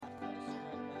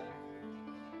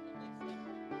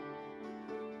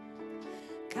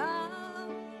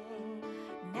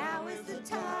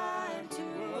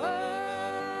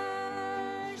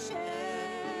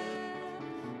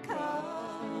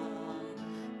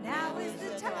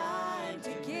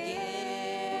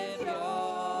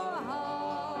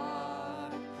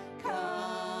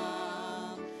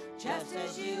just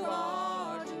as you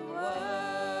are to worship.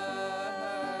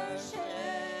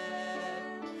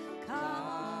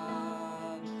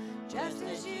 Come, just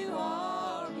as you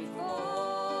are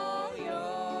before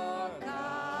your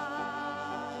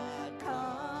God.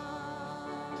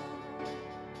 Come.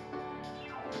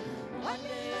 One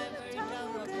day every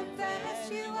tongue will confess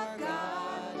you are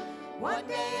God. One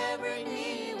day every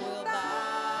knee will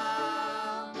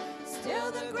bow.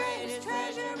 Still the greatest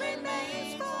treasure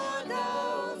remains for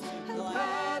those who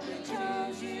gladly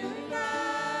chose you now.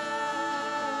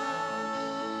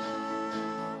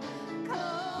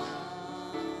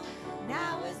 Come,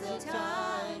 now is the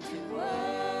time to worship.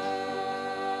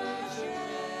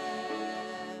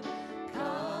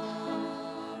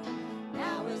 Come,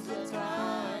 now is the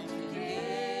time to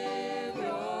give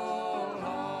your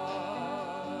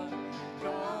heart.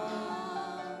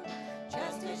 Come,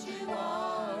 just as you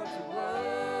are to worship.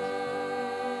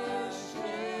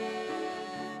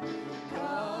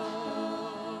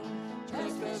 Come,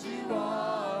 just as you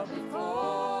are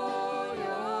before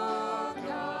your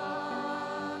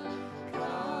God.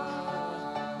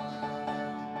 Come.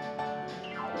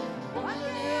 One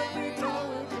day every tongue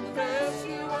will confess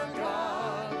you are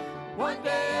God. One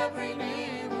day every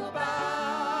knee will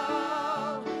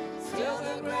bow. Still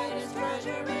the greatest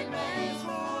treasure remains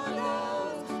for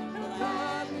those who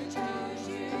gladly choose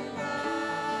you now.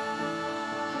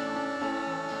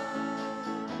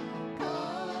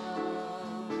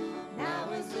 Come,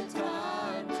 now is the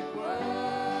time to worship.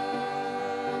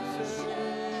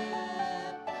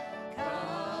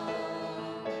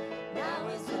 Come, now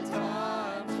is the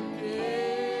time to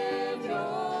give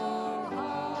your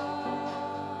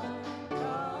heart.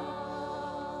 Come.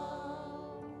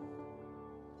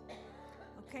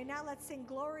 Okay, now let's sing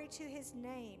glory to his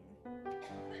name.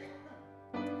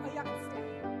 Oh, y'all can stay.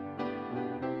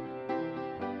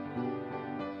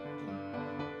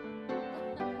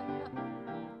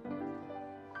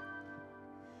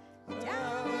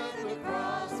 Down at the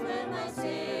cross where my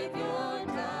Savior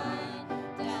died,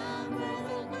 down for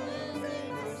the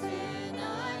cleansing for sin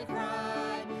I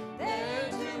cried. There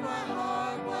to my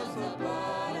heart was the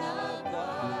blood of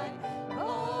God.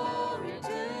 Glory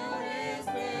to his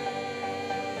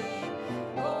name.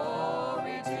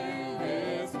 Glory to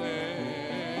his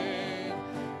name.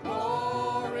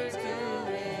 Glory to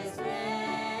his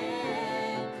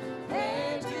name.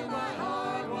 There to my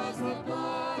heart was the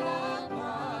blood of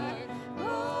God.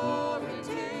 Glory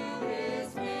to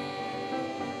his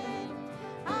name.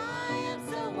 I am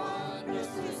so wondrous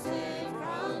to save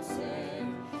from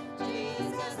sin.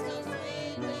 Jesus so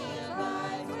sweetly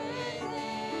abides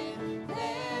within.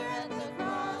 There at the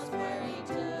cross where he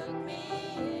took me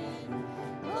in.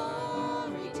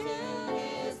 Glory to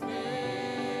his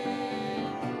name.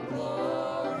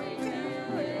 Glory to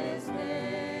his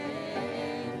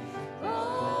name.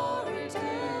 Glory to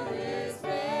his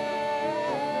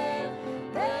name.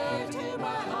 There to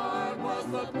my heart was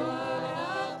the blood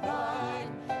of God.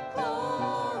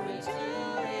 Glory to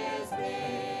his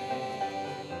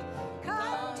name.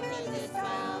 Come to this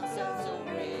fountain so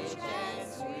rich and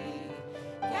sweet.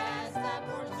 Cast that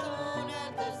poor stone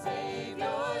at the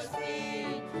Savior's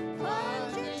feet.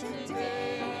 Plunge in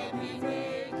today and be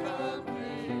made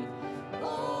complete.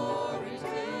 Glory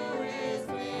to his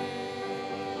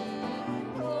name.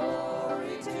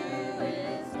 Glory to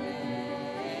his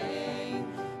name.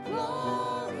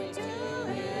 Glory to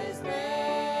his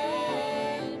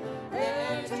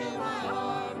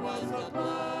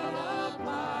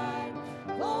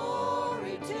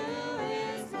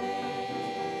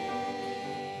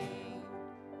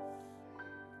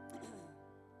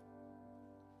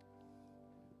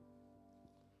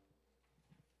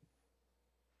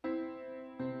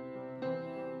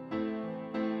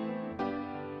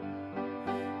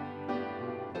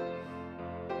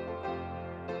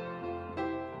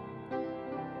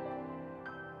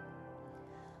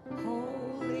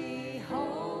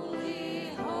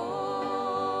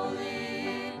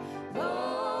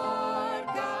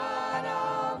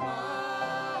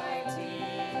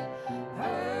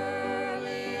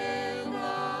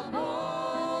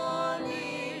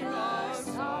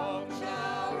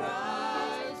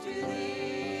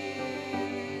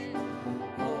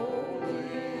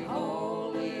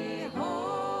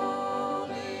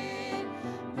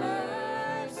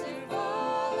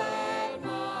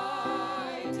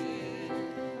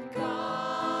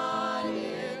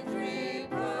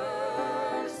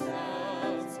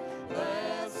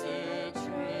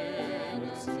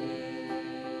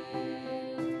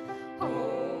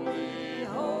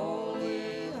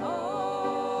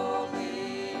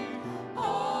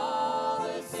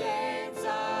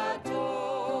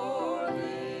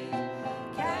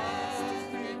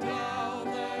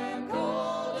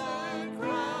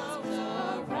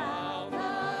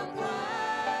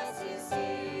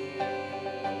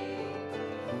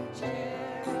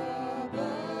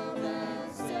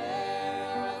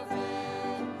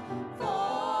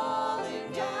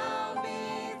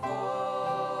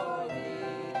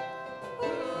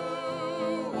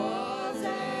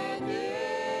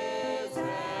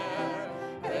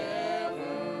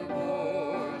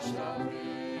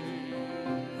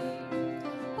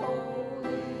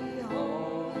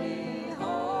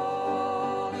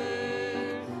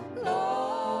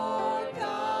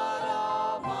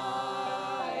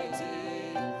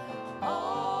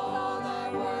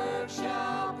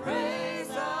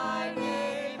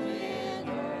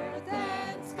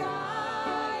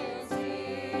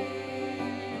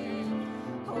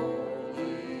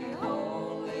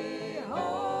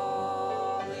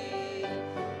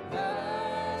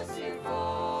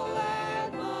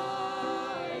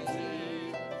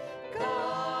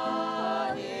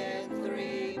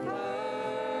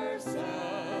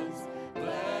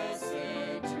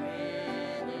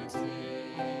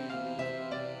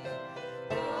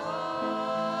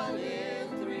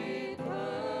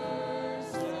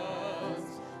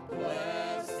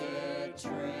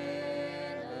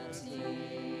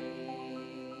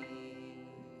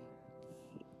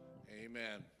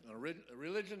Amen. A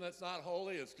religion that's not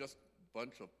holy is just a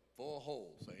bunch of full of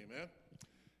holes. Amen.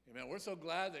 Amen. We're so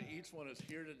glad that each one is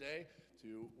here today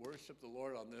to worship the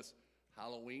Lord on this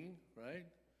Halloween, right?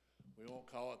 We won't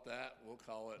call it that. We'll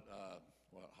call it,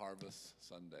 Harvest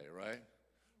Sunday, right?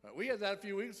 Right? We had that a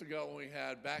few weeks ago when we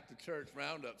had Back to Church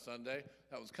Roundup Sunday.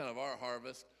 That was kind of our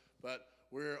harvest. But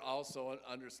we're also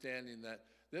understanding that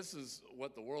this is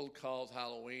what the world calls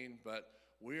Halloween, but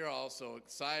we are also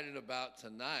excited about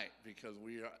tonight because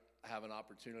we have an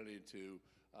opportunity to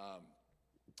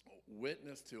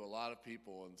witness to a lot of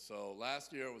people. And so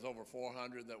last year it was over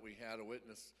 400 that we had a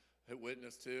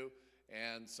witness to.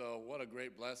 And so what a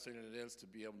great blessing it is to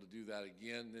be able to do that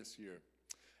again this year.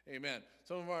 Amen.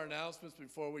 Some of our announcements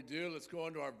before we do, let's go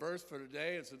into our verse for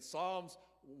today. It's in Psalms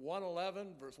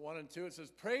 111, verse 1 and 2. It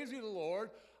says, "Praise ye the Lord.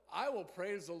 I will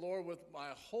praise the Lord with my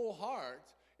whole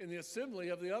heart in the assembly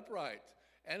of the upright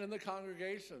and in the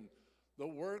congregation. The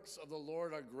works of the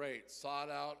Lord are great,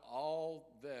 sought out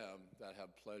all them that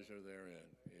have pleasure therein."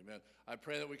 Amen. I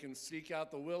pray that we can seek out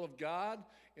the will of God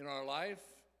in our life,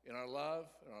 in our love,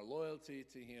 and our loyalty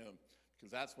to Him,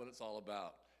 because that's what it's all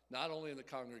about. Not only in the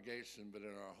congregation, but in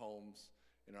our homes,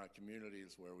 in our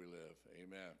communities where we live.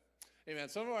 Amen. Amen.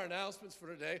 Some of our announcements for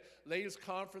today: ladies'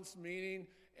 conference meeting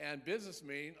and business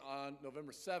meeting on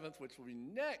November 7th, which will be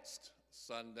next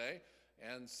Sunday.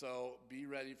 And so be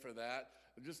ready for that.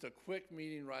 Just a quick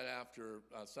meeting right after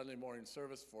Sunday morning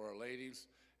service for our ladies,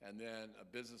 and then a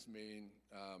business meeting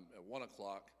at 1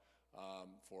 o'clock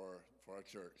for our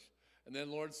church. And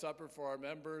then Lord's Supper for our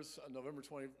members on November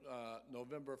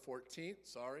 14th,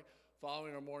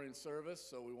 following our morning service.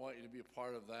 So we want you to be a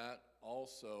part of that.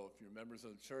 Also, if you're members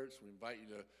of the church, we invite you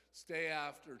to stay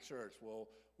after church.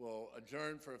 We'll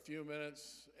adjourn for a few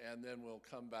minutes, and then we'll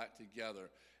come back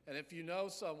together. And if you know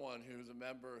someone who's a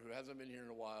member who hasn't been here in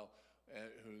a while,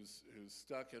 who's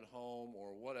stuck at home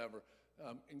or whatever,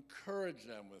 encourage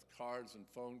them with cards and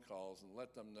phone calls and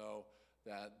let them know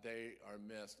that they are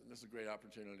missed. And this is a great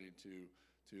opportunity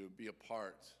to be a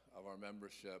part of our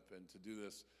membership and to do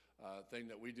this thing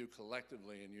that we do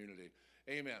collectively in unity.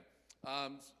 Amen.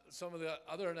 Some of the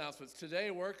other announcements.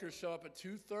 Today, workers show up at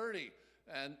 2:30,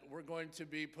 and we're going to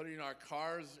be putting our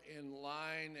cars in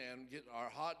line and getting our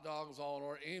hot dogs all in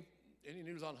order. Any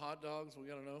news on hot dogs we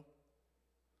got to know?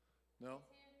 No?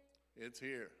 It's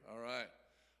here. All right.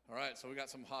 All right, so we got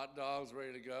some hot dogs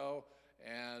ready to go,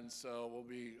 and so we'll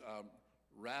be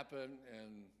wrapping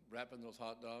those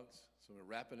hot dogs. So we're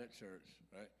wrapping at church,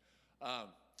 right?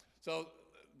 So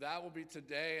that will be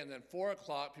today, and then 4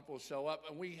 o'clock people will show up,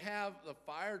 and we have the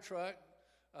fire truck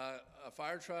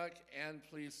and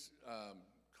police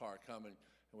car coming,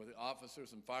 and with the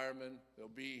officers and firemen, they'll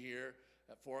be here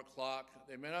at 4 o'clock.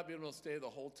 They may not be able to stay the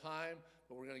whole time,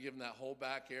 but we're going to give them that whole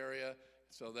back area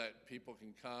so that people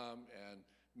can come and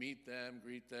meet them,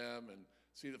 greet them, and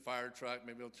see the fire truck.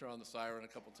 Maybe they'll turn on the siren a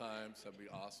couple times. That'd be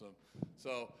awesome.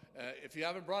 So if you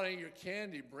haven't brought any of your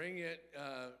candy, bring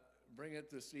it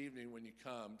this evening when you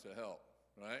come to help,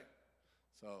 right?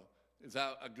 So is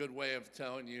that a good way of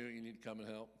telling you need to come and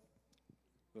help?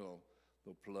 Little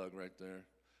plug right there.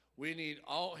 We need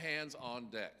all hands on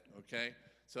deck, okay?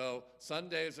 So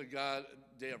Sunday is a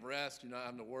day of rest. You're not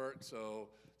having to work, so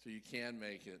you can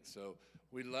make it. So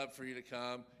we'd love for you to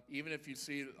come. Even if you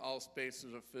see that all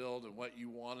spaces are filled and what you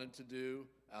wanted to do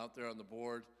out there on the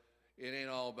board, it ain't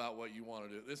all about what you want to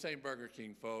do. This ain't Burger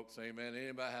King, folks. Amen. It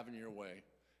ain't about having your way.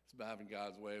 It's about having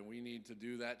God's way. And we need to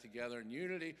do that together in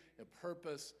unity and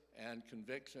purpose and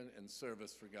conviction and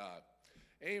service for God.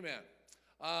 Amen.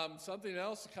 Something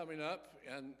else coming up,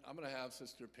 and I'm going to have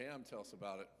Sister Pam tell us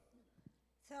about it.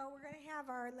 So we're going to have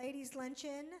our ladies'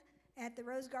 luncheon at the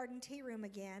Rose Garden Tea Room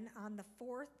again on the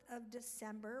 4th of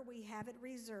December. We have it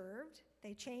reserved.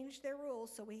 They changed their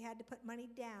rules, so we had to put money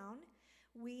down.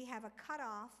 We have a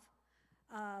cutoff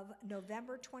of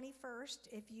November 21st.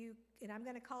 And I'm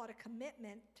going to call it a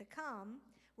commitment to come.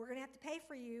 We're going to have to pay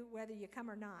for you whether you come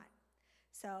or not.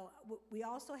 So we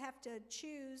also have to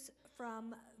choose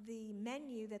from the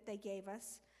menu that they gave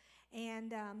us.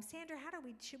 And Sandra,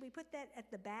 should we put that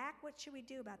at the back? What should we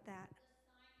do about that?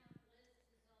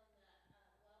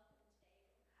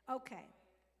 Okay,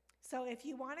 so if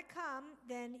you want to come,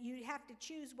 then you have to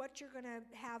choose what you're going to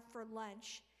have for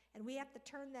lunch, and we have to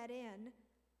turn that in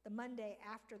the Monday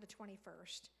after the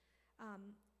 21st.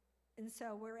 And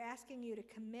so we're asking you to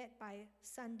commit by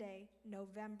Sunday,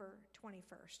 November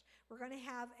 21st. We're going to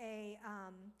have a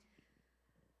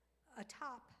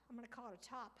top, I'm going to call it a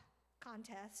top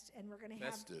contest, and we're going to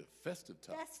have festive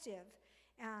top. Festive.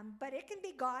 But it can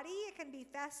be gaudy, it can be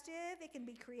festive, it can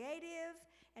be creative,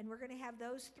 And we're going to have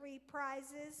those 3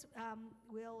 prizes.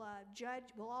 We'll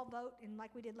all vote, and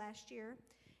like we did last year,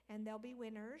 and there'll be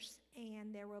winners,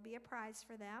 and there will be a prize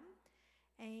for them.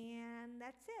 And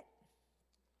that's it.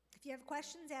 If you have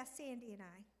questions, ask Sandy and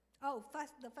I. Oh,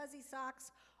 the fuzzy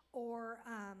socks or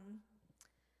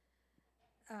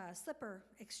slipper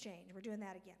exchange. We're doing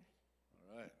that again.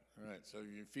 All right. So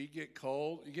your feet get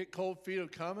cold. You get cold feet are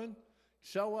coming.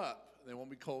 Show up. They won't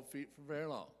be cold feet for very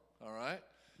long. All right.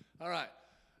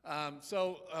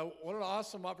 So what an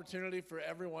awesome opportunity for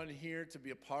everyone here to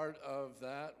be a part of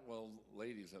that. Well,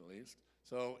 ladies at least.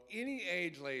 So any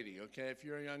age lady, okay, if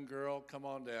you're a young girl, come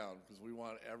on down, because we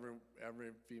want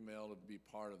every female to be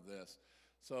part of this.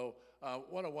 So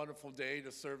what a wonderful day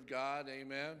to serve God.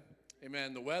 Amen.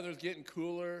 Amen. The weather's getting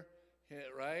cooler,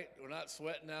 right? We're not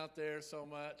sweating out there so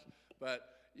much, but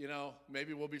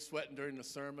maybe we'll be sweating during the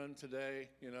sermon today,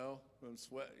 when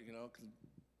sweat, because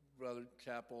Brother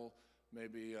Chapel may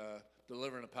be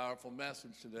delivering a powerful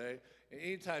message today. And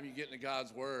anytime you get into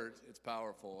God's word, it's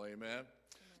powerful. Amen.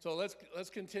 So let's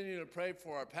continue to pray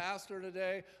for our pastor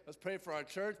today. Let's pray for our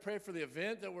church. Pray for the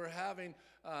event that we're having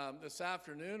this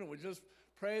afternoon. And we just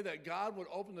pray that God would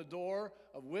open the door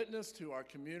of witness to our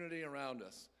community around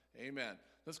us. Amen.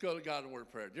 Let's go to God in word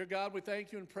of prayer. Dear God, we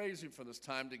thank you and praise you for this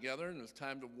time together and this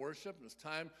time to worship and this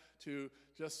time to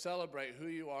just celebrate who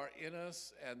you are in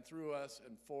us and through us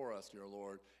and for us, dear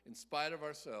Lord, in spite of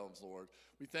ourselves, Lord.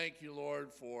 We thank you,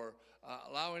 Lord, for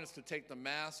allowing us to take the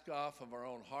mask off of our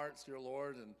own hearts, dear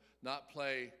Lord, and not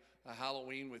play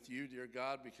Halloween with you, dear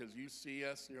God, because you see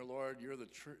us, dear Lord. You're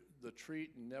the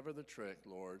treat and never the trick,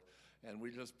 Lord. And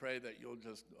we just pray that you'll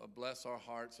just bless our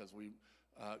hearts as we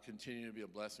continue to be a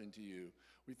blessing to you.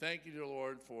 We thank you, dear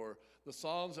Lord, for the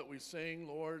songs that we sing,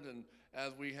 Lord, and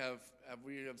as we have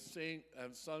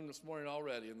sung this morning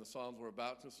already, and the songs we're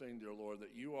about to sing, dear Lord,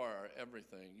 that you are our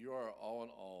everything. You are our all in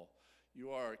all.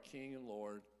 You are our King and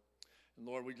Lord. And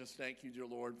Lord, we just thank you, dear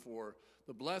Lord, for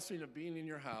the blessing of being in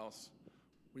your house.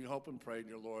 We hope and pray,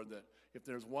 dear Lord, that if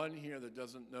there's one here that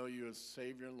doesn't know you as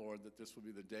Savior and Lord, that this will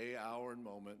be the day, hour, and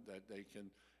moment that they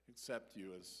can accept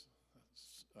you as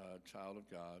a child of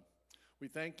God. We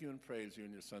thank you and praise you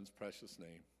in your Son's precious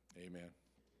name. Amen.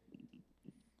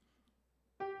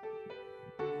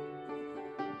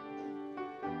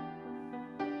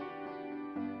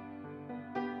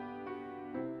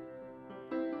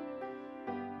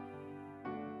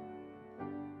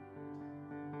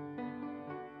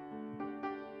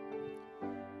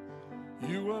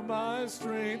 You are my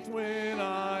strength when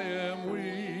I am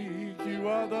weak. You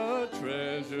are the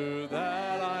treasure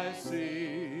that I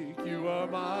seek. You are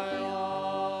my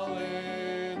all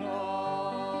in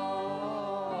all.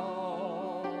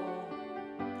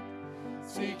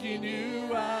 Seeking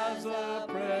you as a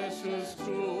precious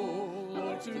tool,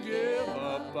 Lord, to give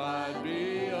up I'd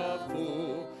be a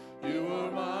fool. You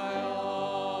are my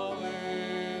all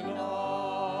in all.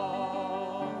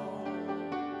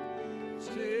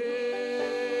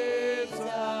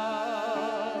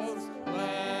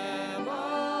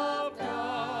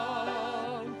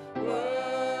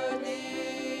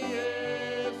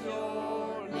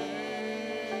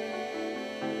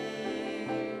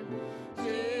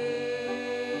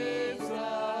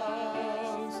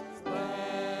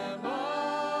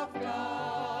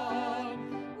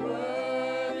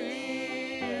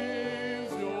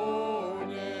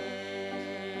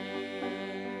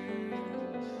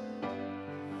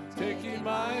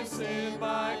 My sin,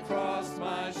 my cross,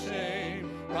 my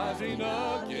shame, rising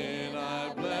again,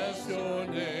 I bless your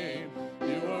name.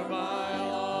 You are my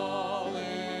all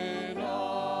in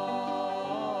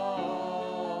all.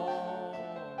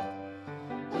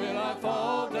 When I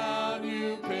fall down,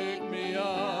 you pick me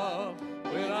up.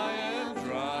 When I am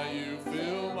dry, you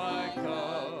fill my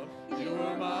cup. You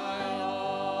are my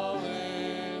all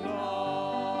in all.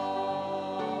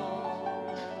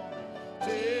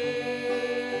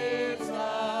 Jesus,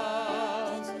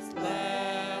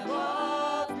 Lamb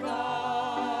of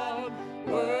God.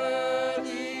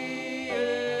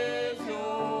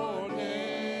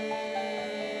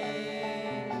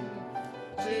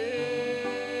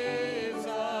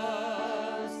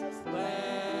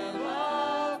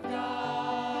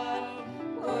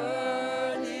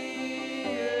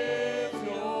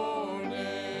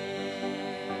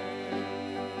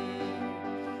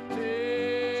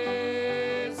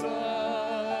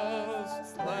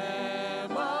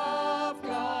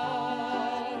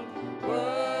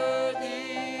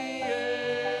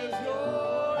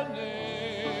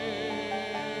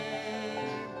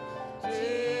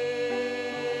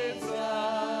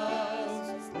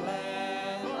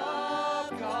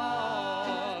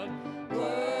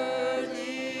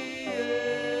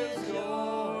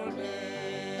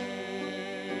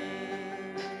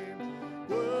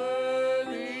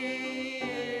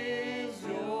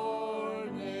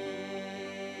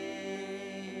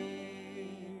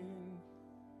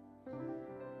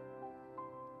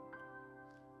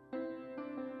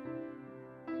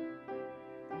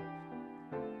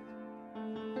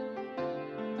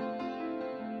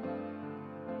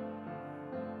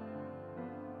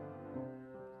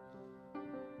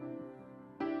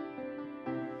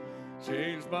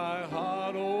 Change my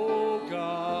heart, oh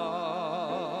God.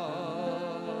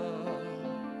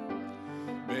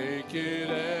 Make it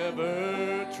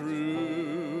ever true.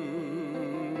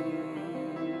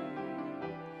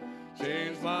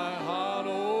 Change my heart,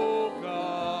 oh God.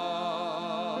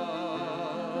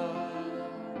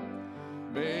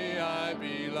 May I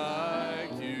be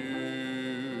like you.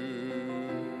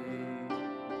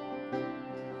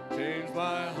 Change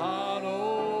my heart,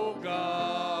 oh God.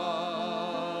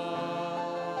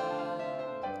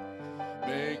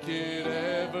 Make it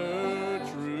ever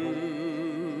true.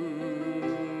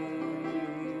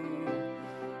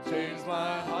 Change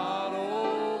my heart,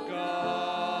 oh God.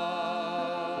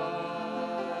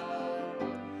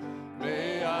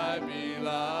 May I be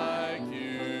like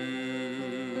you.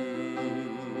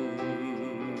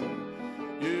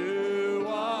 You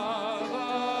are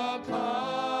the potter.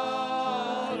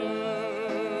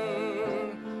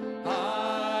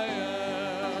 I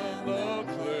am the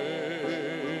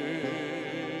clay.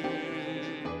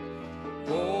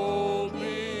 Mold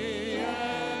me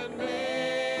and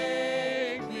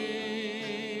make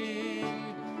me.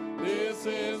 This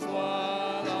is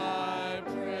what I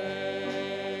pray.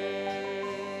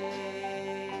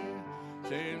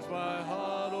 Change my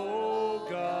heart, oh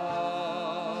God.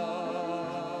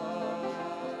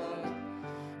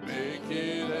 Make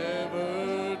it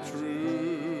ever true.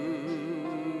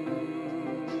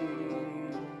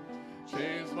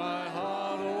 Change my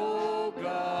heart, oh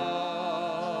God.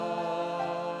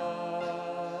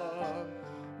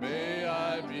 May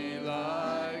I be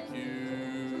like you.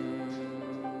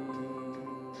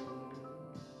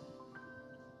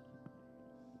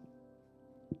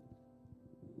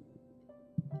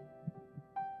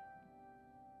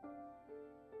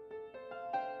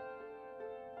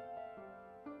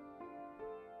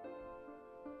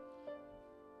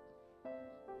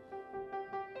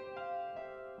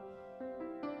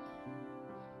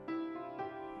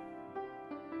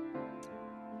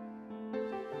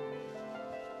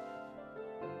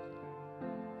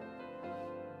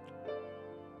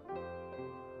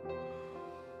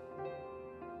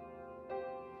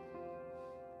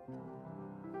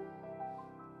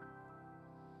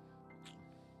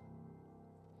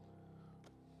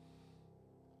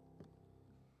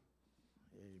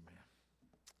 Amen.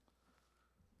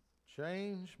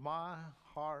 Change my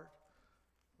heart,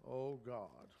 oh God.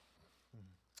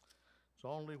 It's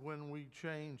only when we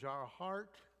change our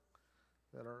heart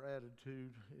that our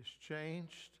attitude is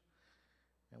changed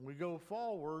and we go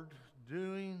forward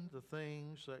doing the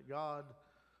things that God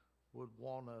would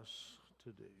want us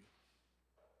to do.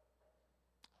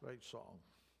 Great song.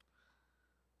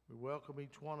 We welcome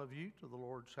each one of you to the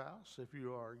Lord's house. If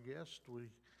you are a guest, we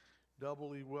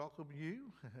doubly welcome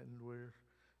you, and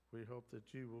we hope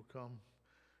that you will come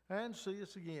and see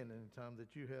us again anytime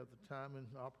that you have the time and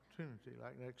opportunity,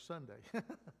 like next Sunday.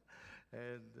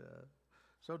 And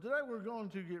so today we're going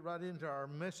to get right into our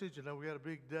message. I know we got a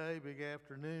big day, big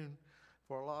afternoon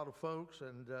for a lot of folks,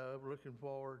 and we're looking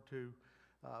forward to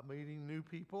meeting new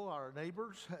people, our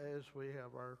neighbors, as we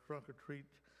have our trunk or treat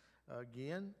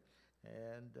again.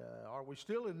 And are we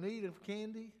still in need of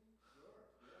candy?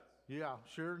 Yeah,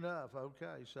 sure enough.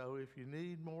 Okay, so if you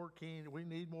need more candy, we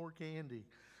need more candy,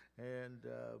 and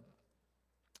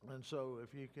so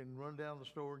if you can run down the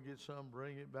store and get some,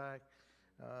 bring it back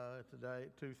today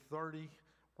at 2:30.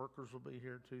 Workers will be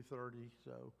here at 2:30.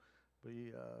 So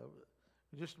we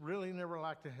just really never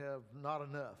like to have not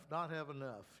have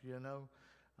enough. You know,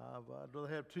 I'd rather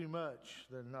have too much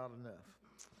than not enough.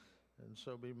 And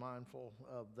so be mindful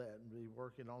of that and be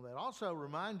working on that. Also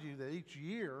remind you that each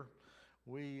year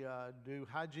we do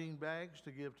hygiene bags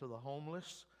to give to the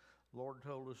homeless. The Lord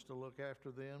told us to look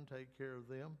after them, take care of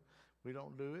them. We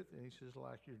don't do it, and he says,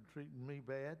 like, you're treating me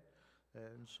bad.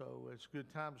 And so it's a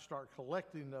good time to start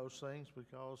collecting those things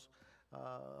because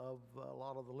of a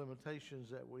lot of the limitations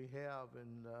that we have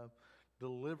in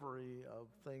delivery of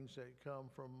things that come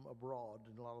from abroad,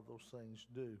 and a lot of those things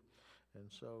do. And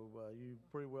so you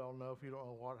pretty well know, if you don't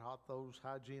know what those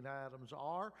hygiene items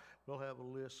are, we'll have a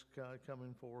list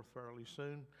coming forth fairly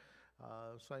soon.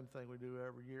 Same thing we do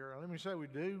every year. And let me say, we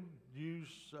do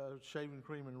use shaving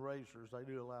cream and razors. They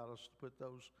do allow us to put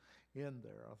those in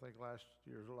there. I think last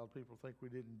year a lot of people think we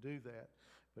didn't do that,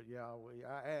 but yeah,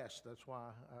 I asked. That's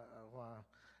why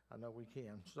I know we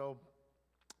can. So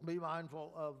be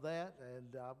mindful of that.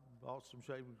 And I bought some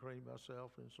shaving cream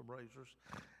myself and some razors.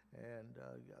 And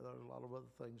there's a lot of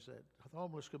other things that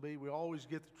homeless could be. We always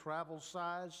get the travel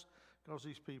size because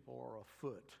these people are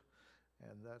afoot.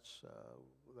 And that's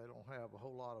they don't have a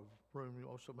whole lot of room.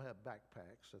 Most of them have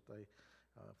backpacks that they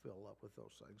fill up with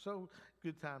those things. So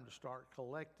good time to start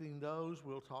collecting those.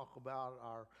 We'll talk about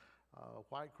our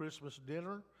White Christmas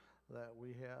dinner that we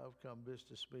have come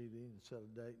business meeting and set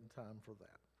a date and time for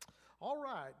that. All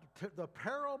right, the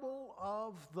parable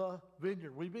of the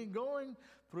vineyard. We've been going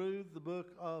through the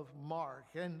book of Mark,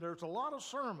 and there's a lot of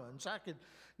sermons. I could,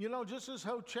 just this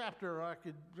whole chapter, I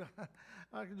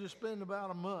could just spend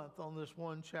about a month on this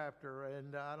one chapter,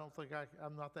 and I don't think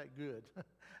I'm not that good.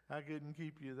 I couldn't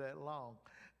keep you that long.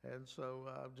 And so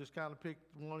I've just kind of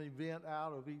picked one event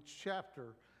out of each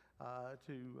chapter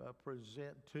to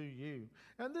present to you.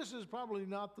 And this is probably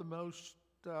not the most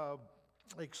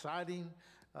exciting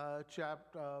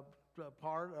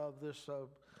part of this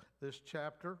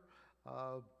chapter.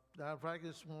 In fact,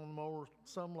 it's one of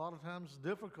the a lot of times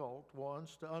difficult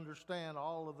ones to understand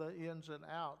all of the ins and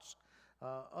outs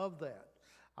of that.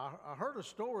 I heard a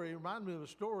story, reminded me of a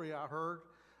story I heard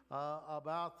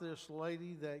about this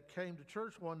lady that came to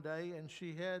church one day, and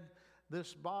she had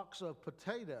this box of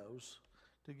potatoes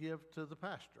to give to the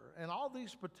pastor. And all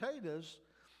these potatoes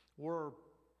were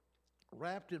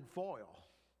wrapped in foil.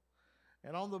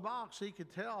 And on the box, he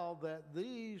could tell that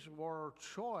these were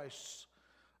choice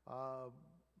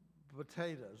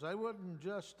potatoes. They weren't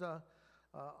just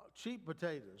cheap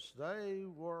potatoes. They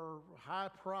were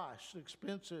high-priced,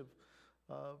 expensive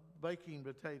baking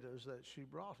potatoes that she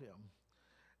brought him.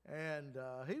 And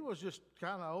he was just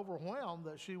kind of overwhelmed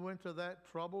that she went to that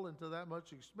trouble and to that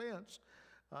much expense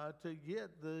to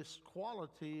get this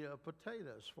quality of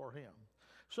potatoes for him.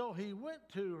 So he went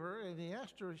to her and he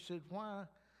asked her, he said,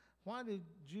 why did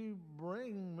you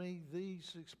bring me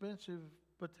these expensive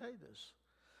potatoes?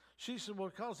 She said, well,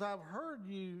 because I've heard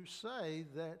you say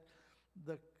that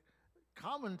the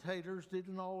commentators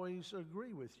didn't always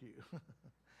agree with you.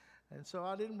 And so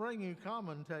I didn't bring you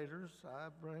commentators. I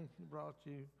brought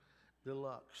you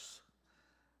deluxe.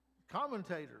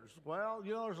 Commentators. Well,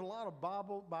 there's a lot of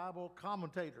Bible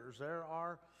commentators. There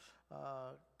are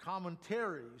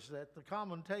commentaries that the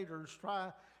commentators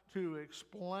try to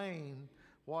explain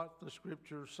what the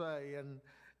scriptures say.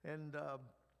 And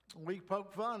we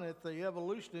poke fun at the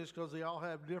evolutionists because they all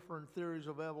have different theories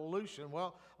of evolution.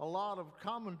 Well, a lot of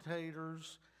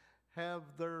commentators have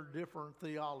their different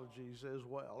theologies as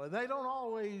well. And they don't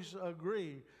always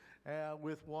agree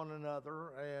with one another.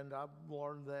 And I've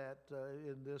learned that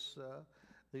in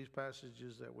these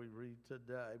passages that we read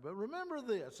today. But remember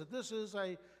this, that this is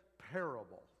a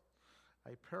parable.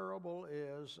 A parable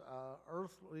is an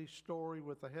earthly story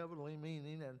with a heavenly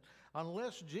meaning. And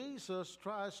unless Jesus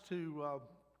tries to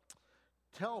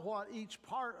tell what each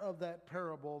part of that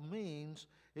parable means,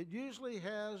 it usually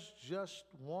has just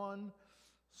one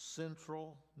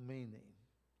central meaning.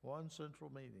 One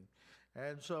central meaning.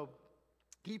 And so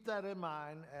keep that in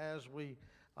mind as we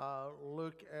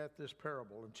look at this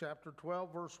parable. In chapter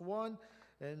 12, verse 1,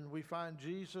 and we find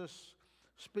Jesus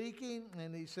speaking,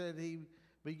 and he said he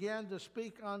began to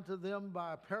speak unto them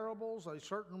by parables. A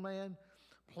certain man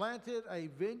planted a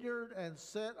vineyard and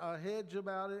set a hedge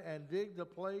about it and digged a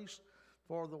place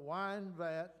for the wine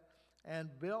vat and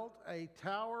built a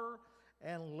tower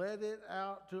and let it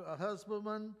out to a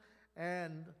husbandman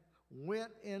and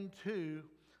went into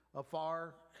a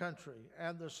far country.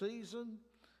 And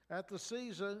at the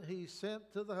season he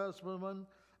sent to the husbandman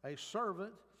a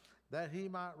servant that he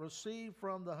might receive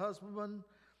from the husbandman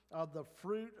of the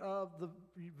fruit of the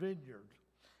vineyard.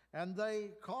 And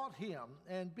they caught him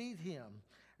and beat him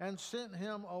and sent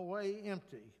him away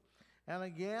empty. And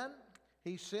again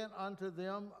he sent unto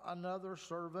them another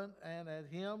servant, and at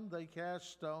him they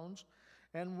cast stones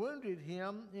and wounded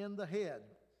him in the head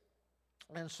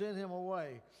and sent him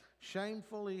away,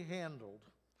 shamefully handled.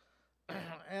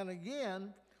 And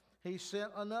again he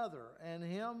sent another, and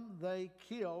him they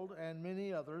killed, and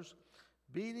many others,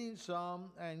 beating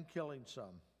some and killing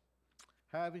some.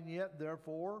 Having yet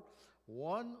therefore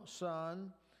one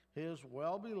son, his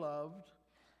well-beloved,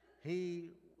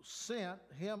 he sent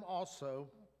him also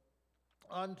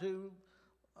unto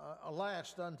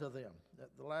last unto them,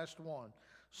 the last one,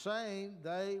 saying,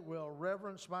 they will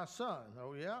reverence my son.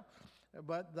 Oh yeah?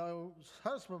 But those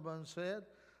husbandmen said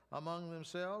among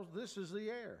themselves, this is the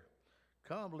heir.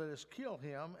 Come, let us kill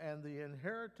him, and the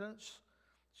inheritance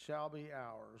shall be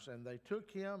ours. And they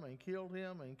took him and killed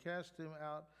him and cast him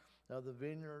out of the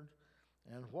vineyard.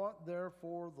 And what shall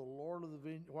therefore the Lord of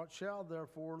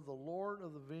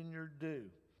the vineyard do?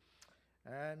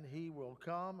 And he will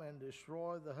come and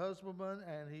destroy the husbandman,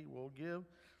 and he will give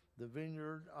the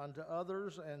vineyard unto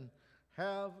others. And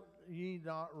have ye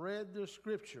not read this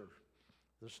scripture?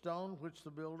 The stone which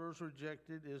the builders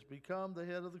rejected is become the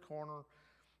head of the corner.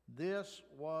 This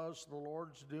was the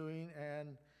Lord's doing,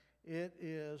 and it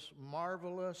is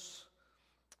marvelous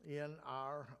in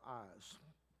our eyes.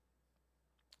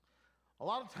 A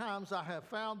lot of times I have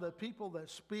found that people that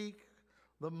speak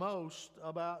the most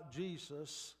about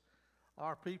Jesus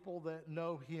are people that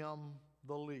know him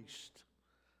the least.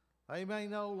 They may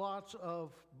know lots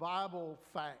of Bible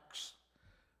facts,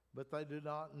 but they do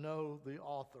not know the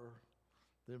author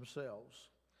themselves.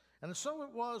 And so it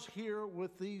was here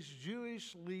with these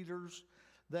Jewish leaders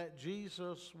that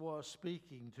Jesus was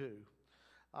speaking to.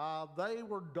 They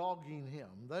were dogging him.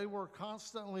 They were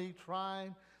constantly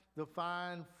trying to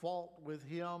find fault with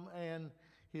him and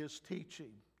his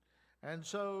teaching. And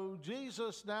so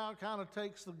Jesus now kind of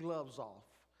takes the gloves off,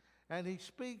 and he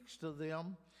speaks to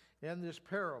them in this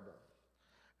parable.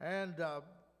 And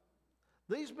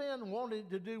these men wanted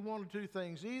to do one of two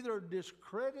things: either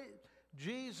discredit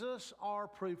Jesus or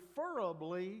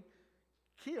preferably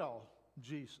kill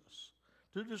Jesus,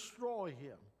 to destroy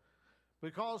him,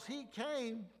 because he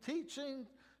came teaching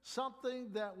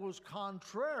something that was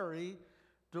contrary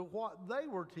to what they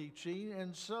were teaching.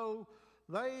 And so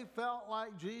they felt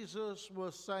like Jesus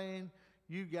was saying,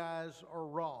 you guys are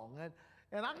wrong.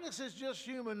 And I guess it's just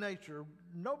human nature.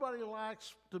 Nobody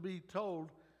likes to be told,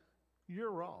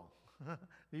 you're wrong.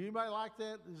 Do anybody like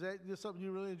that? Is that just something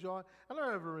you really enjoy? I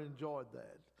never enjoyed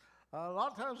that. A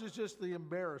lot of times it's just the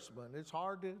embarrassment. It's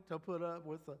hard to put up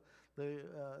with the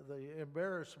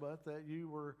embarrassment that you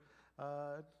were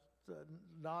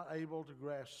not able to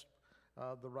grasp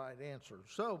the right answer.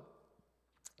 So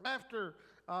after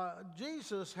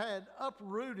Jesus had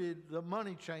uprooted the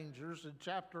money changers in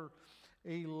chapter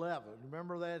 11,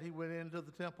 remember that he went into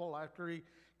the temple after he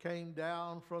came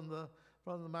down from the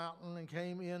mountain and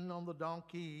came in on the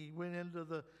donkey. He went into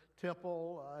the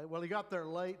temple. He got there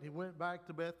late. He went back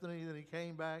to Bethany. Then he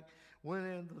came back, went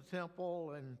into the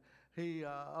temple, and he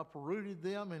uprooted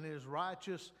them in his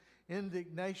righteous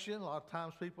indignation. A lot of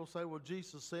times people say, well,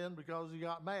 Jesus sinned because he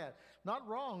got mad. Not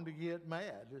wrong to get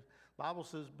mad. The Bible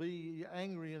says, be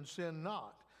angry and sin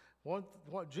not.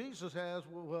 What Jesus has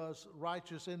was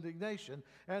righteous indignation.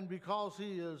 And because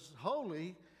he is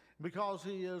holy, because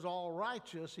he is all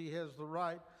righteous, he has the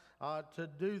right to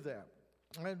do that.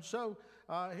 And so,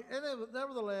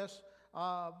 nevertheless,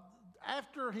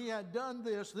 after he had done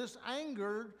this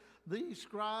angered these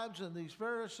scribes and these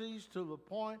Pharisees to the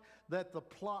point that the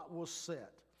plot was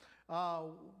set.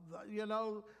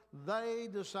 They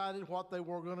decided what they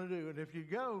were going to do. And if you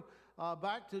go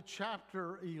back to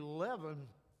chapter 11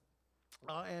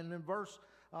 and in verse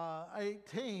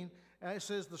 18, it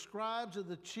says, the scribes and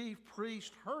the chief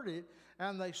priests heard it,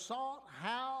 and they sought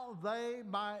how they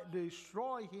might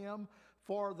destroy him,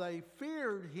 for they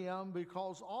feared him,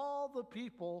 because all the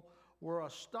people were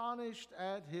astonished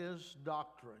at his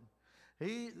doctrine.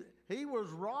 He was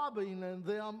robbing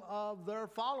them of their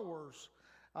followers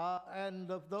and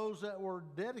of those that were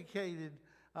dedicated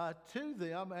to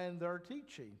them and their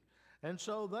teaching. And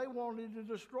so they wanted to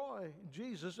destroy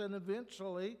Jesus, and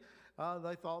eventually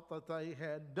they thought that they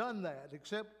had done that.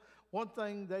 Except one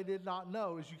thing they did not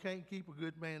know is you can't keep a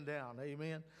good man down.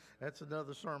 Amen? That's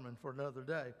another sermon for another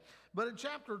day. But in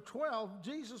chapter 12,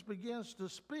 Jesus begins to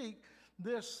speak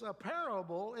this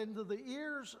parable into the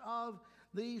ears of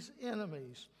these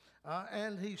enemies.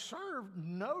 And he served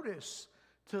notice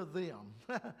to them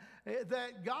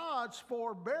that God's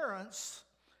forbearance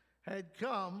had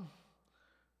come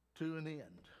to an end.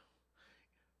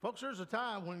 Folks, there's a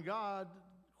time when God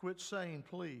quits saying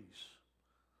please.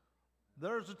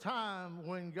 There's a time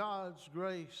when God's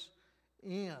grace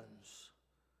ends.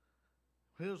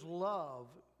 His love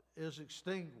is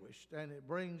extinguished, and it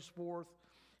brings forth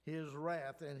his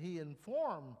wrath, and he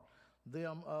informed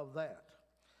them of that.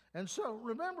 And so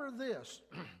remember this.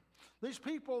 These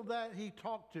people that he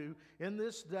talked to in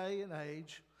this day and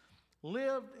age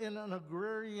lived in an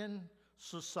agrarian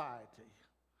society.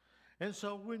 And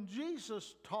so when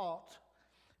Jesus taught,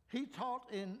 he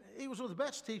was the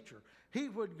best teacher. He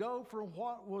would go from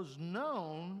what was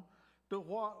known to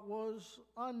what was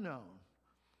unknown.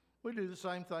 We do the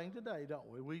same thing today, don't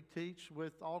we? We teach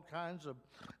with all kinds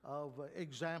of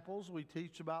examples. We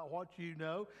teach about what you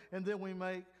know, and then we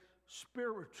make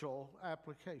spiritual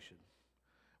application.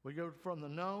 We go from the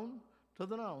known to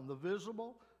the known, the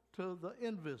visible to the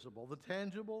invisible, the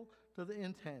tangible to the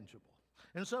intangible.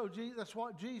 And so that's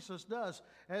what Jesus does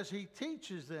as he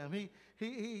teaches them.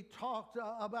 He talked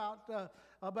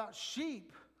about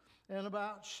sheep and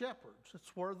about shepherds.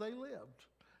 That's where they lived.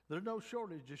 There's no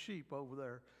shortage of sheep over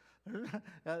there.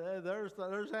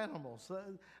 There's animals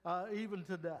even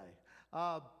today.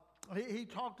 He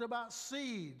talked about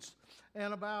seeds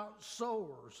and about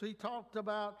sowers. He talked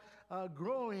about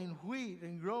growing wheat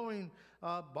and growing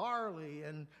barley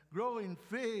and growing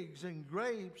figs and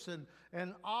grapes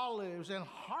and olives and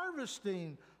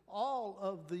harvesting all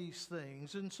of these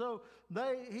things. And so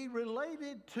he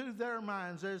related to their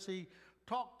minds as he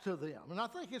talked to them. And I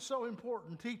think it's so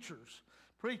important, teachers,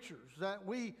 preachers, that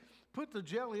we put the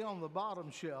jelly on the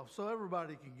bottom shelf so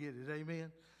everybody can get it.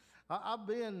 Amen. I've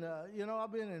been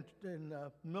in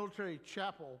a military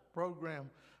chapel program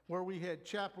where we had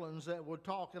chaplains that would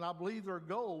talk, and I believe their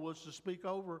goal was to speak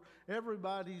over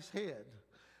everybody's head.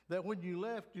 That when you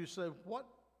left, you said, "What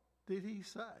did he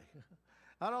say?"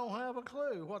 I don't have a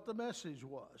clue what the message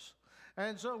was.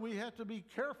 And so we have to be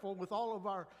careful with all of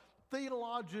our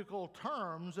theological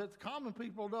terms that common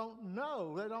people don't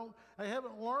know. They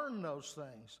haven't learned those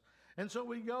things. And so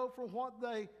we go for what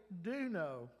they do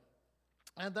know.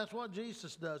 And that's what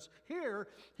Jesus does. Here,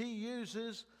 he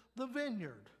uses the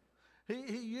vineyard.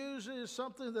 He uses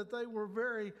something that they were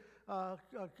very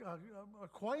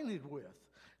acquainted with.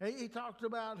 He talked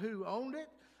about who owned it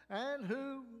and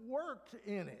who worked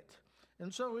in it.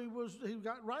 And so he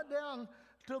got right down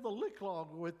to the lick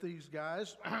log with these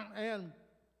guys, and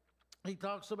he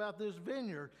talks about this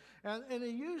vineyard. And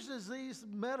he uses these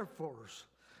metaphors.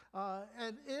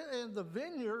 And the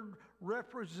vineyard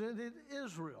represented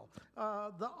Israel.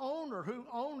 The owner who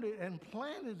owned it and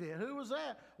planted it, who was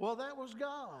that? Well, that was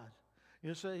God.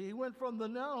 You see, he went from the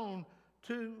known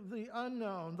to the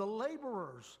unknown. The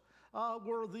laborers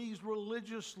were these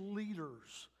religious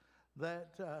leaders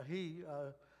that he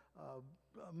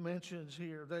mentions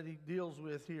here, that he deals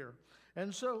with here.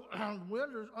 And so we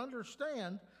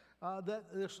understand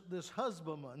that this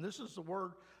husbandman, this is the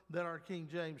word that our King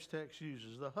James text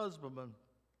uses, the husbandman.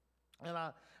 And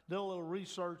I did a little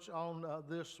research on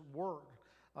this word,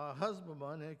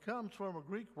 husbandman, and it comes from a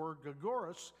Greek word,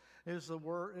 gagoros is the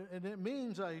word, and it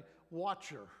means a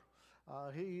watcher.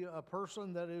 A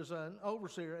person that is an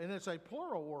overseer, and it's a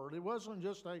plural word. It wasn't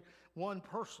just one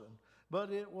person,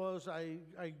 but it was a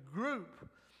group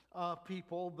of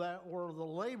people that were the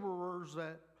laborers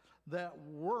that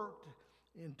worked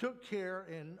and took care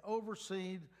and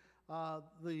overseen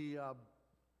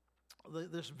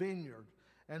this vineyard.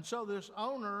 And so this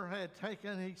owner had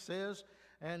taken, he says,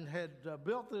 and had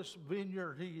built this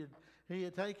vineyard. He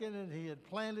had taken and he had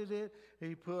planted it.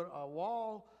 He put a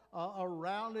wall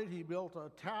around it. He built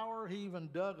a tower. He even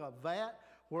dug a vat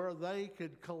where they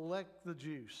could collect the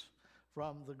juice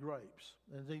from the grapes.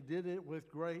 And he did it with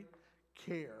great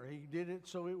care. He did it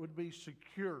so it would be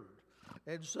secured.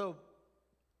 And so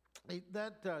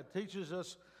that teaches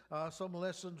us some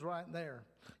lessons right there,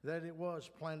 that it was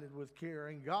planted with care,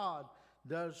 and God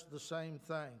does the same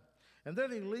thing. And then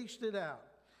he leased it out,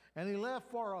 and he left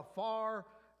for a far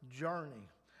journey.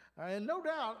 And no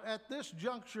doubt at this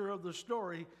juncture of the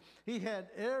story, he had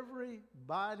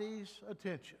everybody's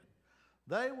attention.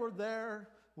 They were there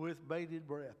with bated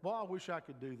breath. Boy, I wish I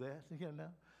could do that,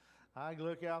 I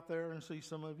look out there and see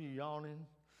some of you yawning,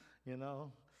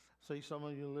 see some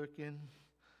of you looking,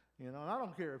 and I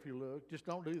don't care if you look, just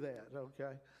don't do that,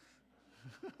 okay?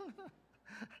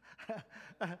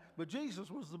 But Jesus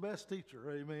was the best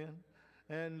teacher, amen?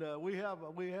 And we have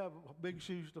big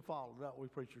shoes to follow, don't we,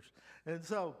 preachers? And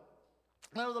so,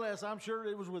 nevertheless, I'm sure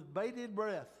it was with bated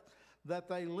breath that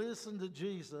they listened to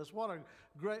Jesus. Wouldn't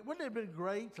it have been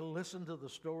great to listen to the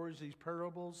stories, these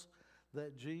parables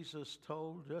that Jesus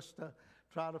told, just to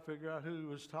try to figure out who he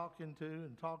was talking to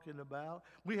and talking about?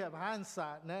 We have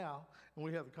hindsight now, and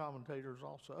we have the commentators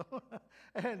also.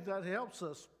 And that helps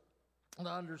us to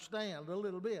understand a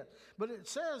little bit. But it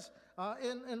says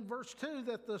in verse 2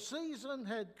 that the season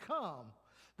had come,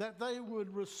 that they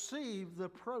would receive the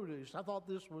produce. I thought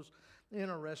this was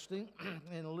interesting.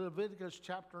 In Leviticus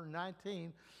chapter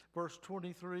 19, verse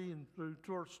 23 and through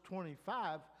verse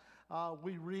 25,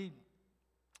 we read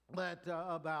that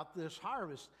about this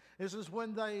harvest. It says,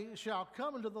 when they shall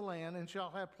come into the land and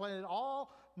shall have planted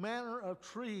all manner of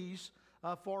trees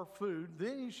for food,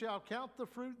 then you shall count the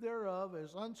fruit thereof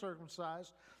as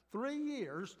uncircumcised. 3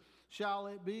 years shall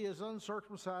it be as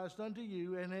uncircumcised unto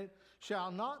you, and it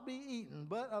shall not be eaten.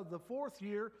 But of the 4th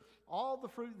year, all the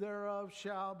fruit thereof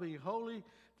shall be holy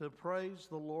to praise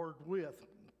the Lord with.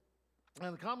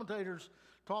 And the commentators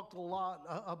talked a lot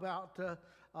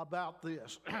about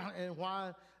this and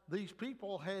why these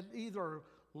people had either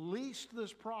leased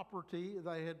this property,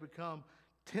 they had become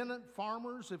tenant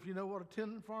farmers, if you know what a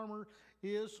tenant farmer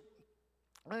is.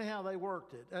 Anyhow, they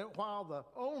worked it. And while the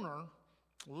owner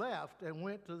left and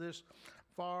went to this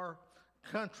far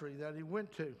country that he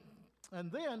went to.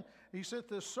 And then he sent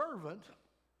this servant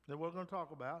that we're going to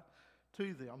talk about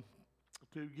to them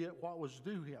to get what was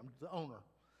due him, the owner.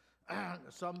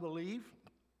 Some believe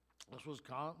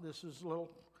this is a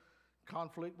little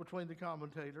conflict between the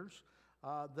commentators,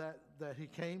 that he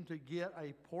came to get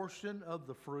a portion of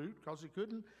the fruit, because it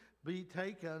couldn't be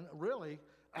taken, really,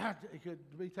 it could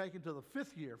be taken to the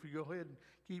 5th year, if you go ahead and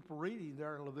keep reading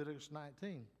there in Leviticus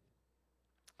 19.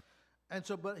 And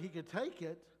so, but he could take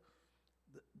it,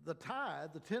 the tithe,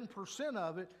 the 10%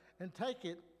 of it, and take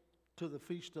it to the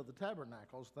Feast of the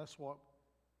Tabernacles. That's what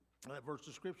that verse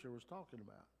of Scripture was talking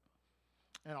about.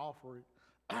 And offer it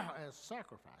as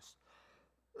sacrifice.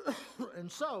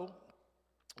 And so,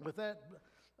 with that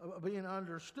being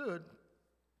understood,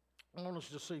 I want us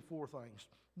to see 4 things.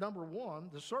 Number 1,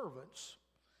 the servants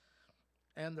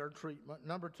and their treatment.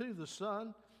 Number 2, the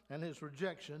son and his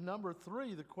rejection. Number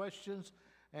 3, the questions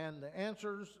and the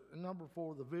answers. And number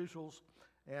 4, the visuals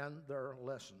and their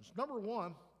lessons. Number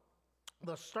 1,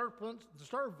 the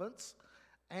servants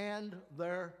and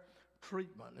their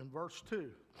treatment. In verse 2,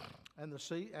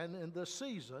 and in the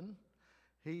season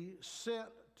he sent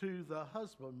to the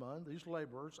husbandman, these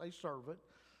laborers, a servant,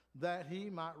 that he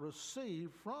might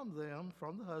receive from them,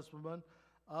 from the husbandman,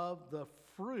 of the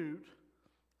fruit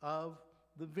of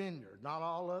the vineyard. Not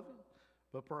all of it,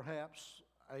 but perhaps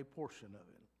a portion of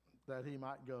it, that he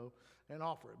might go and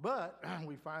offer it. But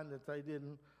we find that they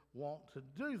didn't want to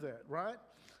do that, right?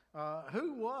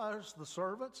 Who was the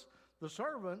servants? The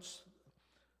servants,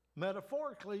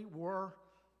 metaphorically, were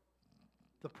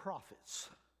the prophets.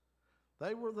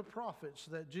 They were the prophets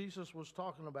that Jesus was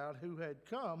talking about, who had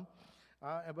come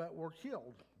but were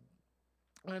killed.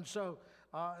 And so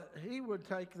he would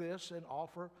take this and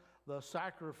offer the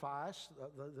sacrifice,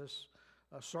 this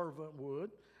servant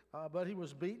would. But he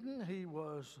was beaten, he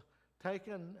was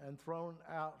taken and thrown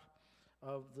out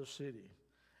of the city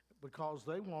because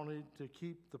they wanted to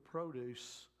keep the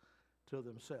produce to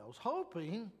themselves,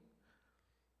 hoping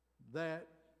that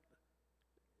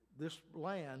this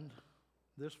land,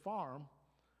 this farm,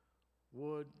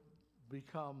 would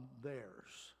become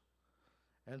theirs.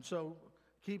 And so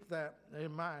keep that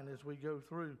in mind as we go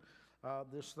through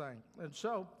this thing. And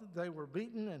so they were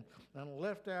beaten and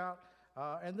left out.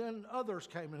 And then others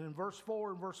came. And in verse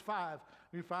 4 and verse 5,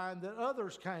 we find that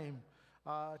others came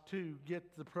to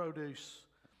get the produce.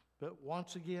 But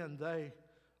once again, they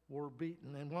were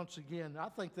beaten. And once again, I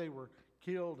think they were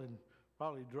killed and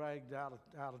probably dragged out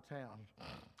of town.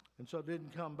 And so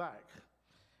didn't come back.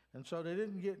 And so they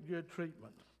didn't get good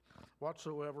treatment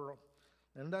whatsoever.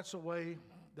 And that's the way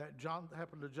that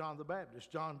happened to John the Baptist.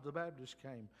 John the Baptist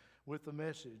came with the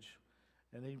message.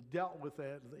 And he dealt with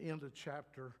that at the end of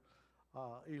chapter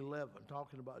 11,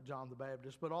 talking about John the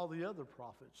Baptist. But all the other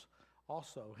prophets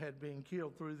also had been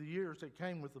killed through the years. That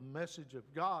came with the message of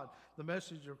God, the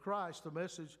message of Christ, the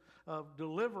message of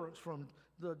deliverance from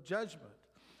the judgment.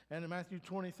 And in Matthew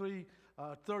 23,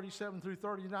 37 through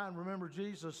 39, remember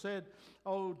Jesus said,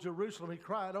 "O Jerusalem," he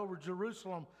cried, "Over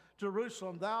Jerusalem,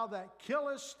 Jerusalem, thou that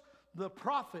killest the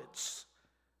prophets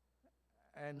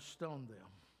and stoned them."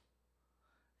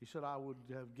 He said, "I would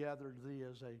have gathered thee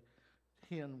as a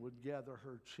hen would gather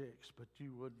her chicks, but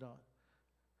you would not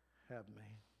have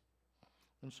me."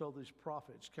 And so these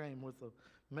prophets came with the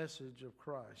message of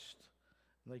Christ.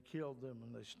 And they killed them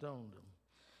and they stoned them.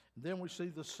 And then we see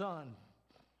the son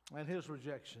and his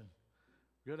rejection.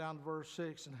 Go down to verse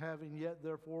 6, "And having yet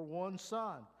therefore one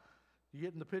son." You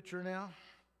getting the picture now?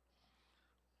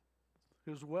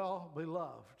 "Who's well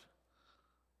beloved."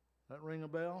 That ring a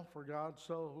bell? "For God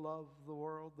so loved the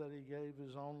world that he gave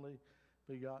his only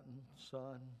begotten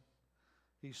Son.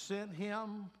 He sent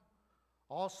him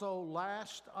also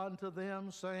last unto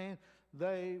them, saying,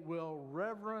 They will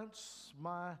reverence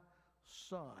my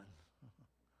son.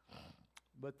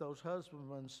 But those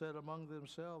husbandmen said among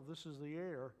themselves, This is the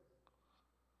heir.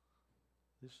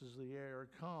 This is the heir.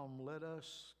 Come, let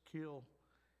us kill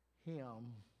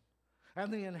him,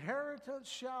 and the inheritance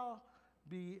shall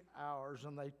be ours.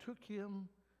 And they took him,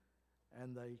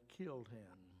 and they killed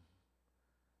him,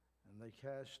 and they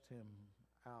cast him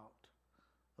out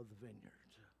of the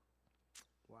vineyard."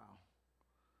 Wow.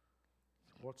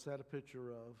 What's that a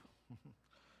picture of?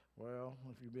 Well,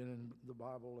 if you've been in the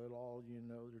Bible at all, you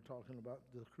know you're talking about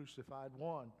the crucified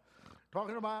one.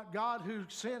 Talking about God who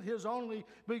sent his only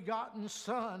begotten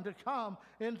Son to come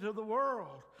into the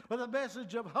world with a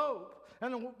message of hope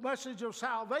and a message of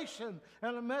salvation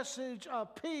and a message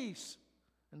of peace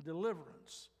and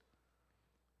deliverance.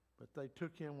 But they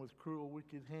took him with cruel,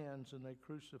 wicked hands, and they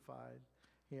crucified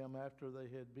him after they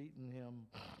had beaten him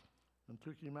and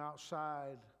took him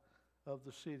outside of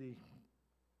the city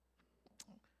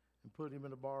and put him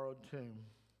in a borrowed tomb.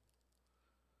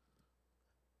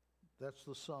 That's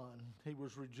the Son. He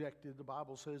was rejected. The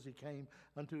Bible says he came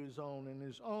unto his own, and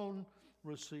his own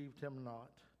received him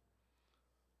not.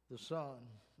 the Son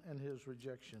and his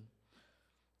rejection.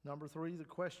 Number 3, the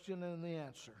question and the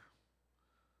answer.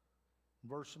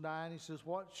 Verse 9, he says,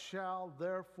 what shall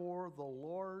therefore the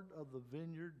Lord of the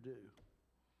vineyard do?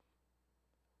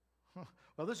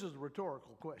 Well, this is a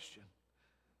rhetorical question.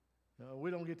 We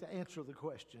don't get to answer the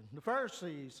question. The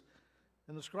Pharisees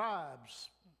and the scribes,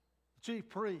 the chief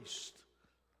priests,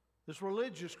 this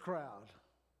religious crowd,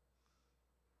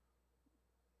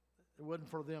 it wasn't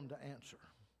for them to answer.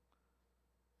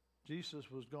 Jesus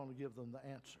was going to give them the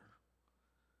answer.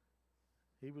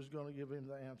 He was going to give him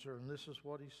the answer, and this is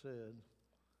what he said.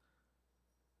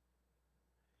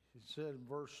 He said in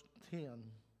verse 10,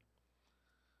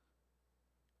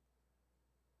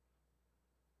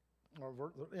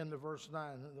 or into verse 9,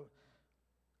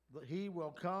 that he will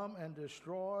come and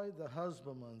destroy the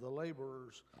husbandmen, the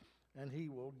laborers, and he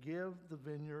will give the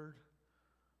vineyard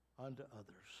unto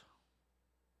others.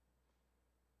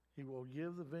 He will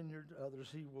give the vineyard to others.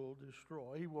 He will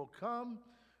destroy. He will come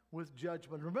with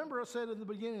judgment. Remember I said in the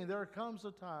beginning, there comes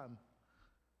a time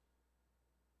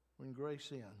when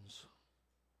grace ends.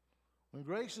 When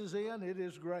grace is in, it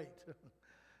is great.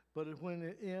 But when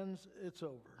it ends, it's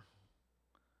over.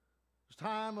 It's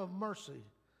time of mercy.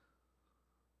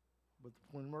 But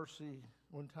when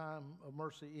time of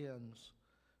mercy ends,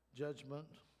 judgment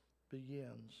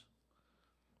begins.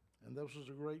 And this was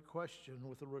a great question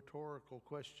with a rhetorical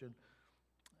question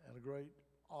and a great,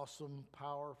 awesome,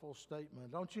 powerful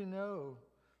statement. Don't you know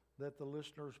that the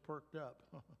listeners perked up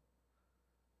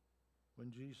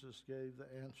when Jesus gave the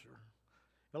answer?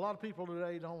 A lot of people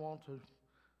today don't want to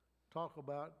talk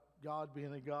about God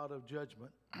being a God of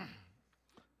judgment.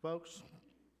 Folks,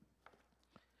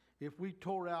 if we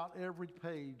tore out every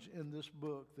page in this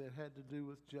book that had to do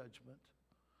with judgment,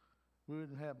 we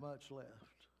wouldn't have much left.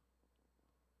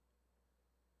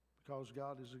 Because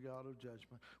God is a God of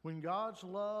judgment. When God's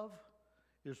love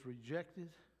is rejected,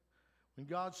 when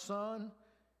God's Son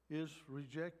is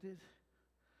rejected,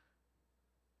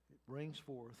 it brings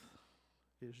forth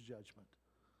his judgment.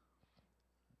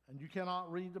 And you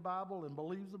cannot read the Bible and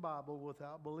believe the Bible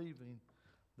without believing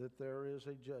that there is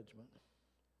a judgment.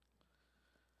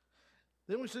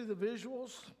 Then we see the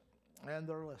visuals and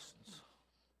their lessons.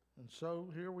 And so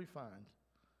here we find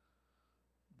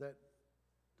that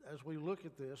as we look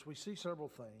at this, we see several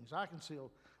things. I can see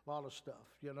a lot of stuff,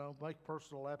 make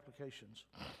personal applications.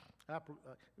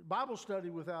 Bible study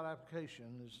without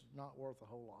application is not worth a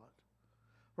whole lot.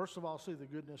 First of all, see the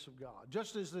goodness of God.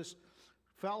 Just as this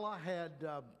fella had,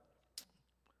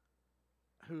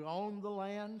 who owned the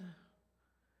land,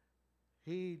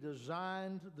 he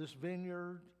designed this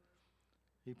vineyard,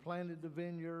 he planted the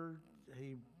vineyard,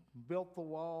 he built the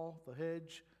wall. The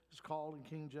hedge is called in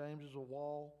King James as a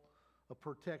wall of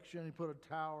protection. He put a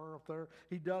tower up there.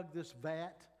 He dug this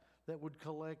vat that would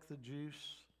collect the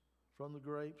juice from the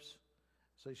grapes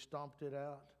as they stomped it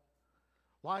out.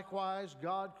 Likewise,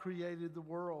 God created the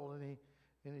world and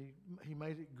he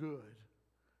made it good.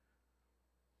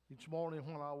 Each morning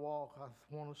when I walk, I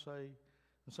want to say,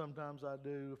 and sometimes I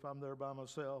do if I'm there by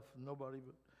myself and nobody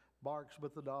barks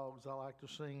but the dogs, I like to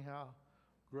sing, how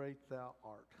great thou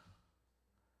art.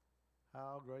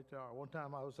 How great thou art. One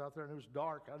time I was out there and it was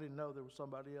dark. I didn't know there was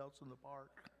somebody else in the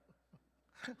park.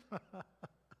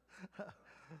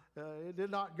 It did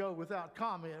not go without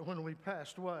comment when we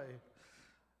passed away.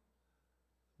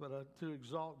 But to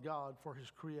exalt God for his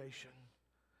creation.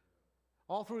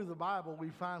 All through the Bible we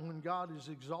find when God is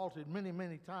exalted many,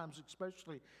 many times,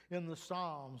 especially in the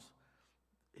Psalms,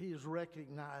 he is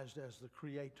recognized as the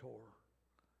creator.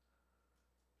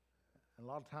 And a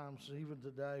lot of times, even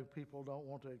today, people don't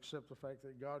want to accept the fact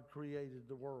that God created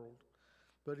the world.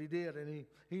 But he did, and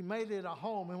he made it a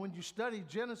home. And when you study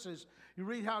Genesis, you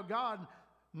read how God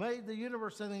made the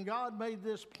universe, and then God made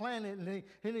this planet,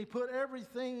 and he put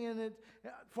everything in it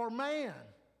for man.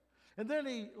 And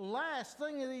then last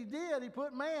thing that he did, he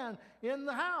put man in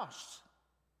the house.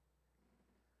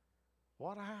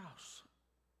 What a house.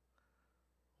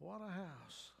 What a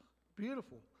house.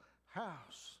 Beautiful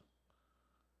house.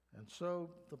 And so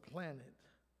the planet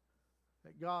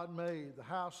that God made, the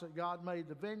house that God made,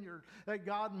 the vineyard that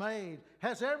God made,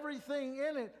 has everything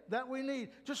in it that we need.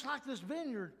 Just like this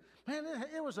vineyard. Man,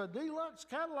 it was a deluxe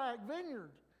Cadillac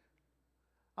vineyard.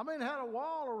 I mean, it had a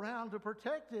wall around to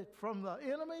protect it from the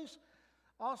enemies.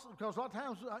 Also, because a lot of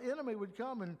times an enemy would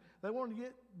come and they wanted to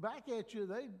get back at you,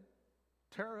 they'd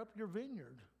tear up your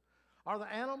vineyard. Or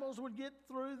the animals would get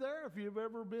through there. If you've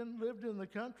ever lived in the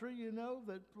country, you know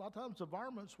that a lot of times the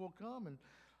varmints will come, and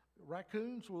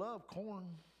raccoons love corn.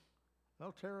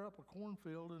 They'll tear up a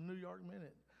cornfield in New York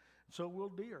minute. So will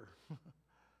deer.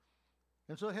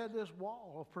 And so it had this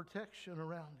wall of protection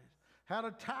around it. had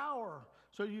a tower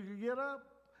so you could get up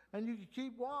and you could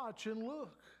keep watch and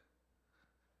look.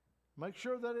 Make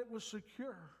sure that it was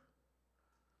secure.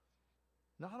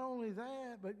 Not only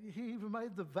that, but he even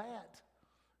made the vat.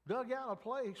 Dug out a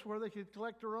place where they could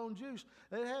collect their own juice.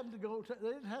 They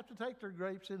didn't have to take their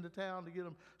grapes into town to get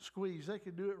them squeezed. They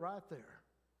could do it right there.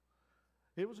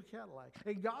 It was a Cadillac.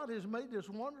 And God has made this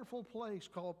wonderful place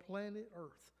called planet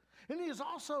Earth. And he has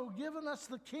also given us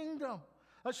the kingdom,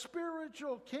 a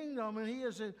spiritual kingdom, and he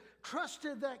has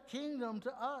entrusted that kingdom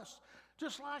to us,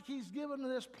 just like he's given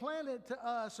this planet to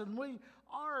us, and we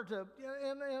are to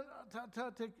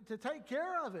take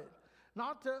care of it,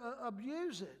 not to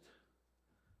abuse it.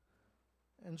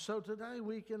 And so today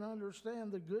we can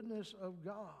understand the goodness of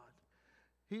God.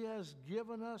 He has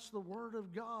given us the Word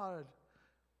of God,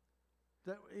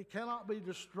 that it cannot be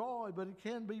destroyed, but it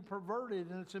can be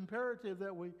perverted, and it's imperative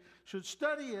that we should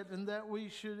study it and that we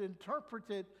should interpret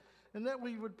it and that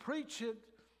we would preach it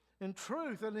in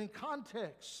truth and in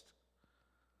context.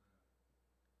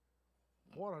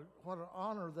 What an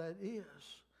honor that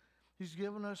is. He's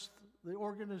given us the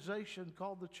organization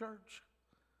called the church,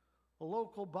 a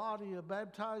local body of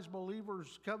baptized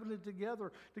believers covenanted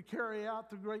together to carry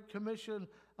out the great commission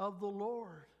of the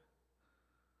Lord.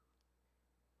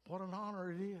 What an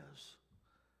honor it is.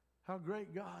 How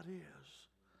great God is.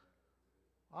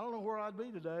 I don't know where I'd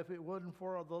be today if it wasn't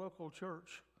for the local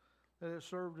church that has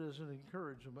served as an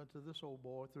encouragement to this old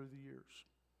boy through the years.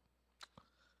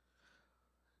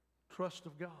 Trust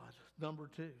of God, number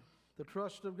 2. The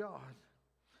trust of God.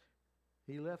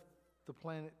 He left the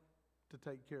planet to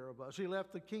take care of us. He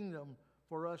left the kingdom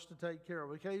for us to take care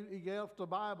of it. He gave the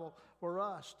Bible for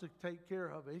us to take care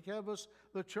of it. He gave us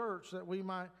the church that we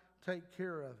might take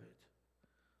care of it.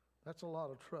 That's a lot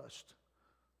of trust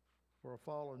for a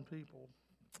fallen people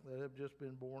that have just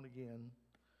been born again.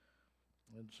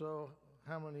 And so,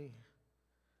 how many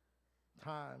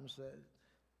times that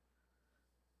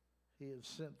he has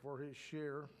sent for his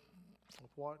share of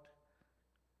what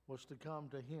was to come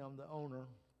to him, the owner,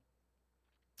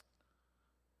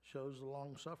 shows the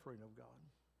long suffering of God.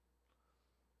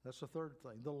 That's the third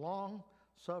thing, the long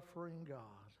suffering God.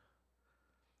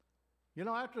 You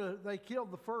know, after they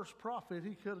killed the first prophet,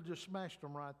 he could have just smashed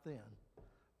them right then.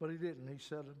 But he didn't. He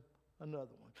sent him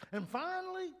another one. And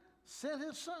finally, sent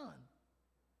his son.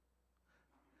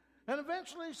 And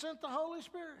eventually, he sent the Holy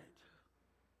Spirit.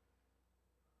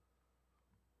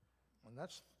 And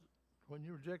that's when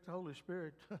you reject the Holy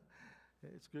Spirit,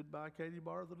 it's goodbye, Katie,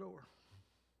 bar the door.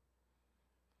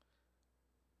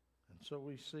 And so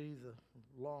we see the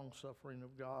long suffering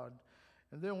of God.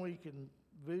 And then we can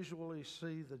visually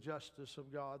see the justice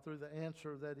of God through the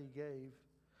answer that he gave,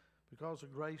 because the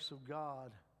grace of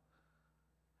God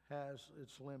has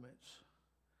its limits.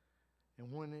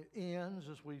 And when it ends,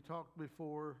 as we talked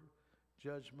before,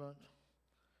 judgment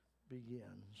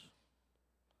begins.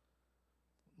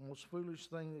 The most foolish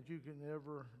thing that you can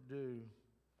ever do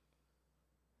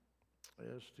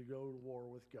is to go to war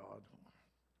with God.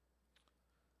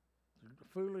 The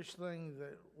foolish thing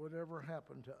that would ever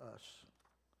happen to us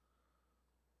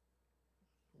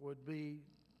would be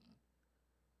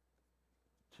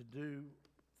to do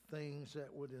things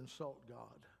that would insult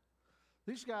God.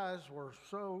 These guys were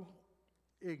so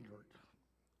ignorant.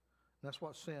 That's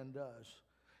what sin does.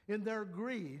 In their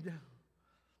greed,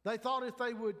 they thought if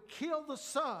they would kill the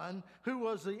son who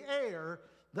was the heir,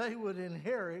 they would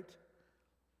inherit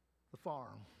the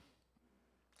farm,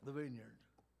 the vineyard.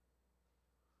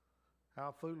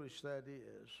 How foolish that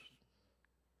is.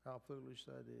 How foolish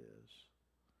that is.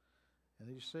 And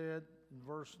he said in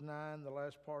verse 9, the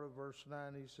last part of verse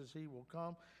 9, he says, he will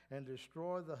come and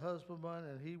destroy the husbandman,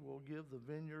 and he will give the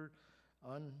vineyard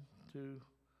unto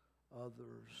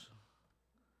others.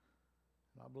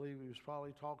 And I believe he was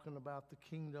probably talking about the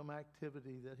kingdom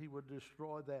activity, that he would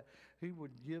destroy that. He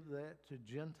would give that to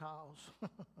Gentiles.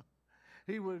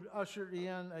 He would usher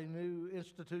in a new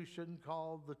institution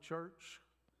called the church,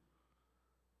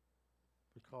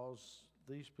 because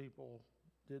these people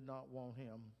did not want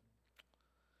him.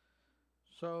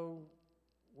 So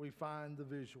we find the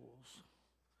visuals.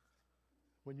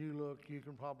 When you look, you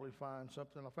can probably find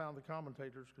something. I found the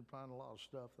commentators could find a lot of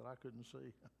stuff that I couldn't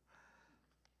see.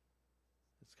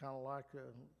 It's kind of like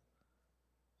a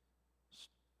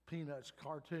Peanuts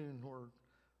cartoon where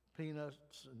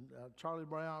Peanuts and Charlie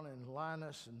Brown and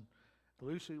Linus and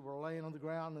Lucy were laying on the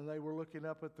ground, and they were looking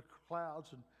up at the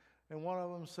clouds, and one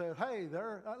of them said, hey,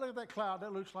 there, look at that cloud.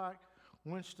 That looks like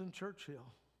Winston Churchill.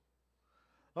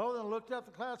 Oh, then looked up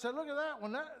the cloud and said, look at that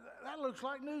one. That looks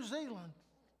like New Zealand.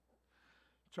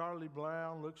 Charlie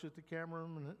Brown looks at the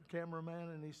cameraman,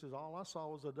 and he says, all I saw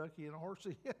was a ducky and a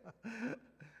horsey.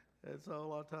 And so a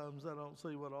lot of times I don't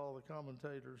see what all the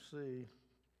commentators see.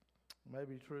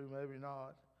 Maybe true, maybe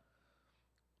not.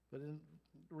 But in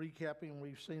recapping,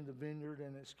 we've seen the vineyard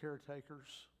and its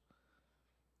caretakers.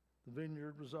 The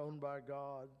vineyard was owned by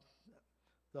God.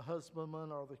 The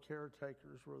husbandmen or the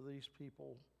caretakers were these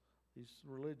people, these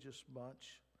religious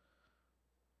bunch.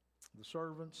 The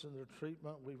servants and their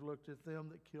treatment, we've looked at them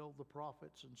that killed the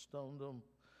prophets and stoned them.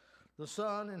 The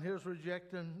son and his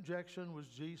rejection was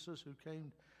Jesus, who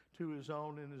came to his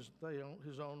own, and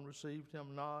his own received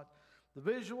him not. The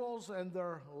visuals and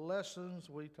their lessons,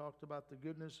 we talked about the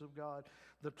goodness of God,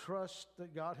 the trust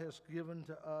that God has given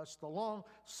to us, the long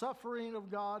suffering of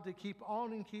God to keep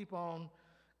on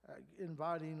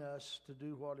inviting us to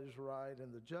do what is right,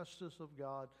 and the justice of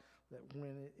God that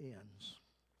when it ends.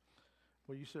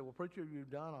 Well, you said, well, preacher,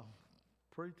 you've done a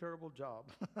pretty terrible job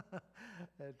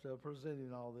at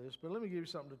presenting all this. But let me give you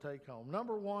something to take home.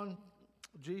 Number one,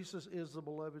 Jesus is the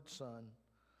beloved Son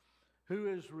who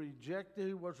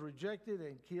was rejected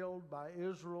and killed by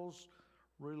Israel's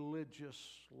religious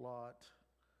lot,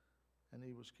 and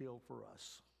he was killed for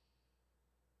us.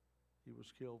 He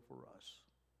was killed for us.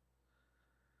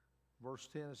 Verse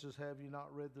 10, it says, have you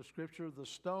not read the scripture? The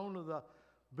stone of the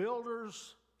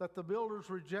builders that the builders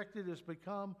rejected has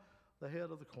become the head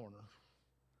of the corner.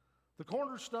 The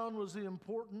cornerstone was the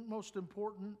most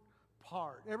important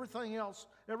part. Everything else,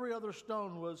 every other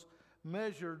stone was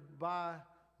measured by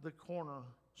the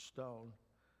cornerstone.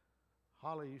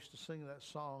 Holly used to sing that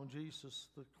song, Jesus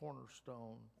the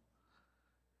cornerstone.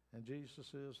 And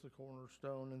Jesus is the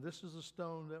cornerstone. And this is the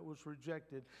stone that was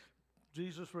rejected.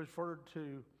 Jesus referred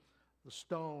to the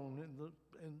stone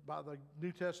and by the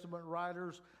New Testament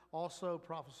writers, also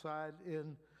prophesied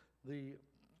in the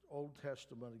Old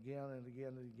Testament again and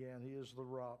again and again. He is the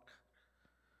rock.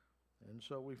 And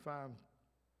so we find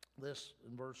this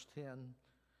in verse 10.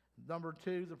 Number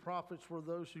 2, the prophets were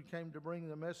those who came to bring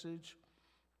the message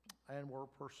and were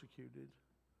persecuted.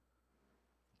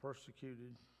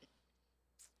 Persecuted.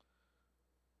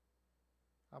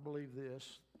 I believe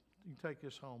this. You can take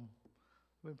this home.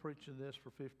 I've been preaching this for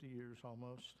 50 years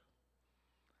almost.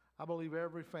 I believe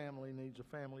every family needs a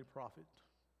family prophet.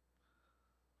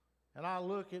 And I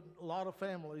look at a lot of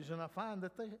families and I find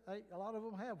that a lot of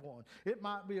them have one. It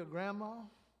might be a grandma.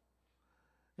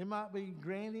 It might be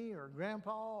granny or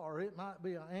grandpa, or it might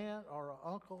be an aunt or an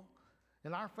uncle.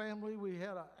 In our family, we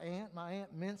had an aunt, my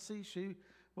Aunt Mincy. She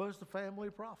was the family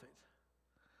prophet.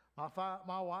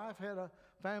 My wife had a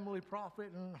family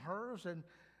prophet in hers, and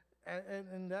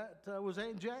that was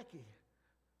Aunt Jackie.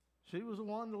 She was the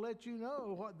one to let you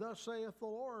know what thus saith the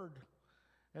Lord.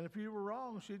 And if you were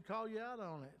wrong, she'd call you out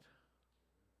on it.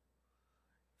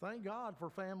 Thank God for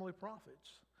family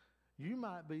prophets. You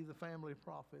might be the family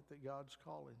prophet that God's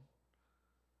calling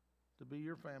to be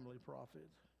your family prophet.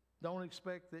 Don't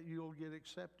expect that you'll get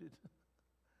accepted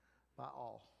by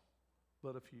all,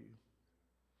 but a few.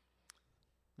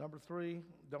 Number 3,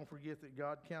 don't forget that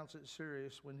God counts it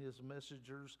serious when his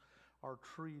messengers are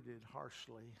treated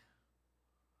harshly.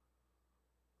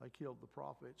 They killed the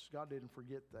prophets. God didn't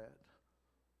forget that.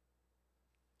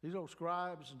 These old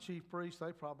scribes and chief priests,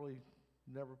 they probably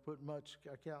never put much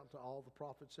account to all the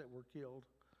prophets that were killed.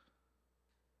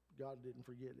 God didn't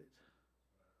forget it.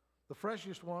 The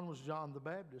freshest one was John the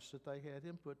Baptist, that they had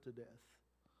him put to death.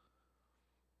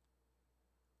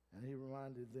 And he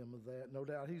reminded them of that. No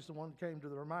doubt he's the one that came to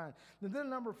their mind. And then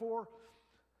number 4,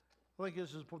 I think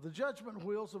this is, the judgment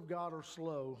wheels of God are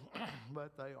slow,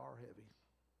 but they are heavy.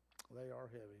 They are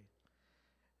heavy.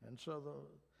 And so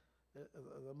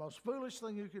the most foolish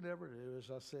thing you can ever do, as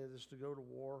I said, is to go to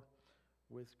war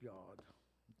with God.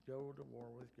 Go to war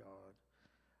with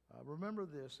God. Remember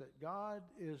this, that God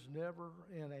is never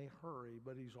in a hurry,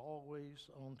 but he's always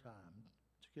on time.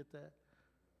 Did you get that?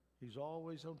 He's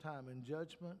always on time, and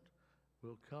judgment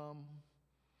will come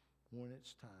when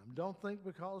it's time. Don't think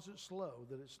because it's slow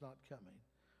that it's not coming.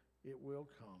 It will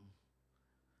come.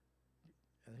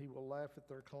 And he will laugh at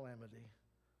their calamity.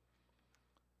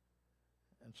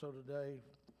 And so today,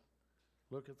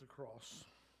 look at the cross.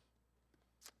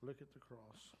 Look at the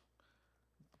cross.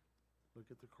 Look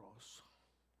at the cross.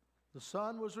 The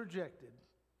Son was rejected,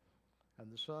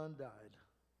 and the Son died,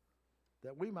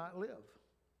 that we might live.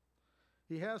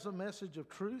 He has a message of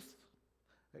truth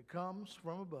that comes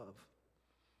from above.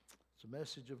 It's a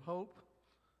message of hope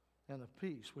and of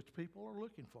peace, which people are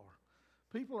looking for.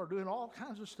 People are doing all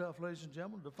kinds of stuff, ladies and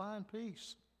gentlemen, to find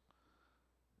peace.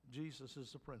 Jesus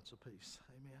is the Prince of Peace.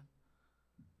 Amen.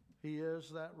 He is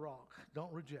that rock.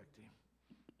 Don't reject him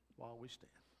while we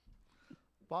stand.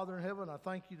 Father in heaven, I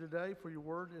thank you today for your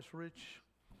word. It's rich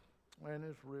and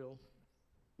it's real.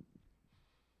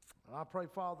 And I pray,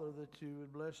 Father, that you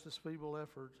would bless this feeble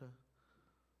effort to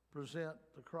present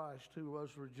the Christ who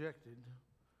was rejected.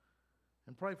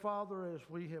 And pray, Father, as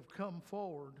we have come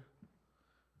forward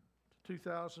to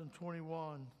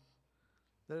 2021,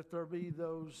 that if there be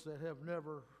those that have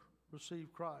never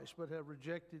received Christ but have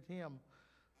rejected him,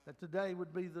 that today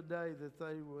would be the day that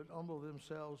they would humble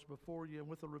themselves before you and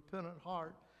with a repentant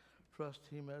heart trust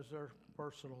him as their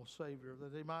personal Savior,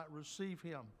 that they might receive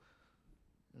him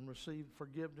and receive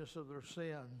forgiveness of their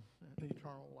sin and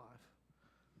eternal life.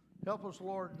 Help us,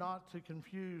 Lord, not to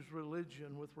confuse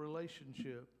religion with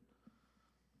relationship,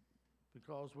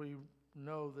 because we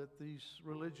know that these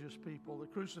religious people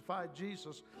that crucified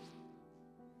Jesus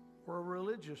were a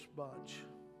religious bunch.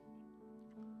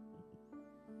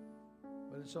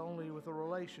 But it's only with a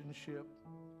relationship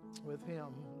with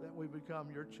him that we become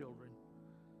your children.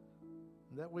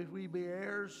 And that we be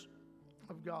heirs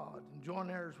of God and joint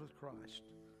heirs with Christ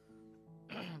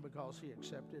because he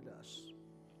accepted us.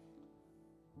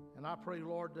 And I pray,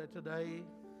 Lord, that today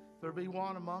there be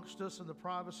one amongst us in the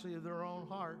privacy of their own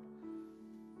heart,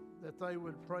 that they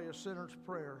would pray a sinner's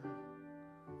prayer and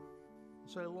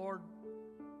say, Lord,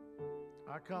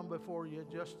 I come before you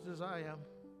just as I am.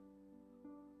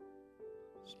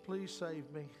 Please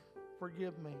save me,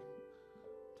 forgive me,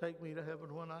 take me to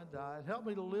heaven when I die, and help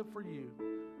me to live for you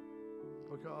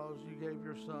because you gave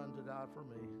your Son to die for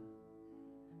me.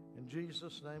 In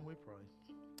Jesus' name we pray.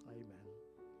 Amen.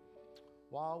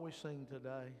 While we sing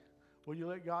today, will you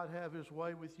let God have his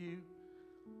way with you?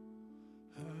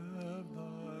 Have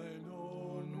thine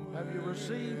own way. Have you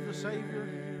received the Savior?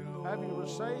 Have you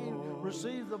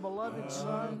received the beloved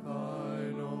Son?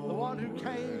 The one who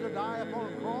came to die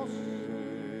upon a cross?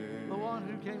 The one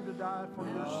who came to die for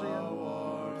your sin? Thou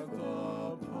art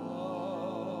the potter,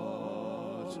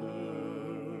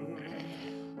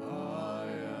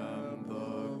 I am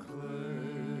the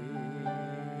clay.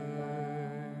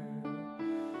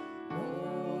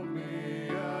 Mold me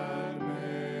and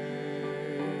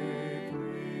make me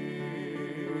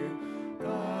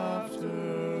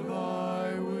after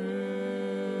thy will,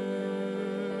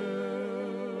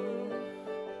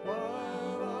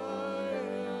 while I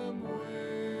am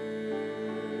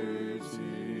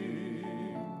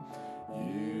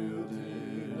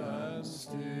yielded and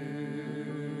still.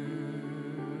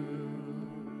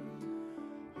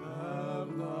 Have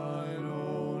thine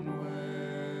own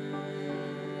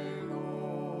way,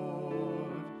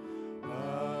 Lord.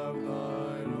 Have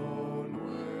thine own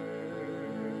way.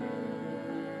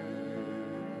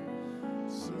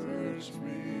 Search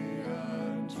me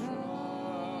and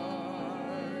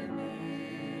try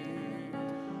me,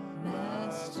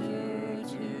 Master,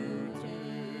 today.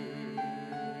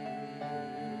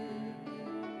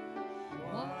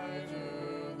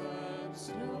 Whiter than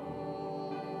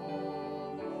snow,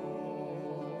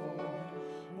 Lord,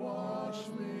 wash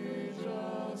me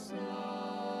just now,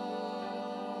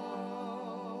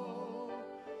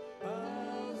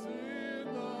 as in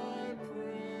thy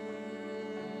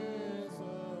presence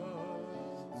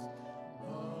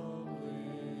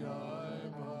humbly I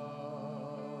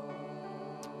bow.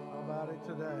 How about it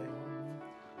today?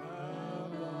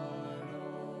 Have thine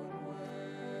own way,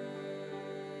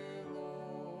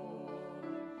 Lord.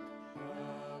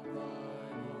 Have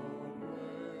thine own way.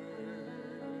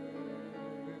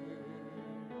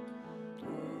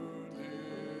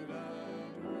 Wounded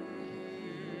and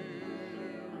weary,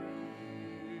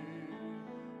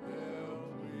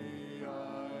 help me, I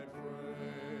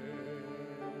pray.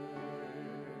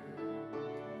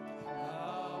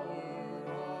 Power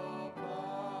of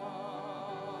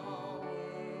power,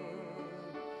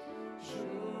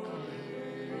 surely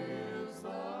is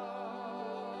thine.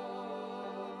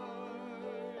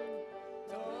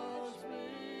 Touch me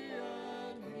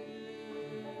and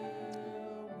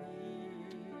heal me,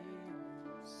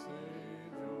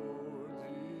 Savior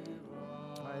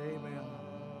divine. Amen.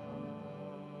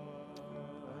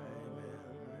 Amen.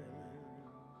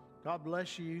 God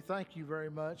bless you. Thank you very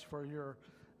much for your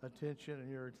attention and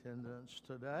your attendance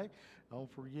today.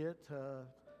 Don't forget,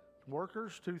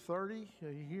 workers, 2:30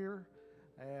 here.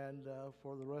 And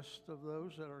for the rest of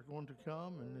those that are going to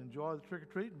come and enjoy the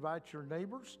trick-or-treat, invite your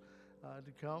neighbors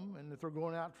to come. And if they're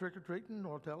going out trick-or-treating,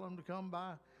 we'll tell them to come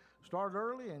by, start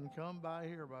early and come by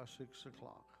here by 6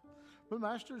 o'clock. Brother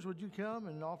Masters, would you come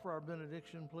and offer our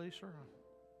benediction, please, sir?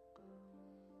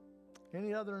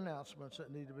 Any other announcements that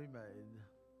need to be made?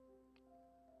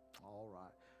 All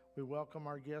right. We welcome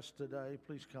our guests today.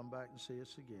 Please come back and see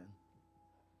us again.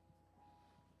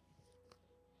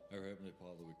 Our Heavenly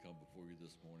Father, we come before you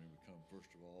this morning. We come first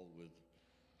of all with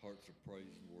hearts of praise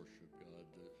and worship, God,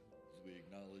 that as we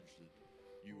acknowledge that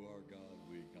you are God,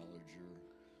 we acknowledge your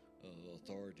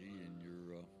authority and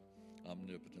your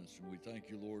omnipotence. And we thank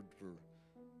you, Lord, for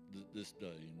this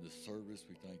day and this service.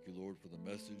 We thank you, Lord, for the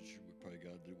message. We pray,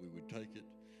 God, that we would take it.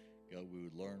 God, we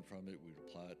would learn from it. We'd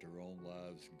apply it to our own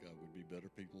lives. And God, we'd be better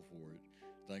people for it.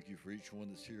 Thank you for each one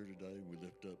that's here today. We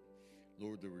lift up,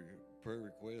 Lord, the prayer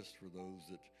requests for those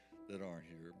that aren't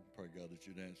here. Pray, God, that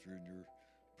you'd answer in your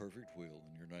perfect will.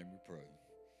 In your name we pray.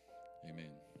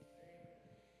 Amen.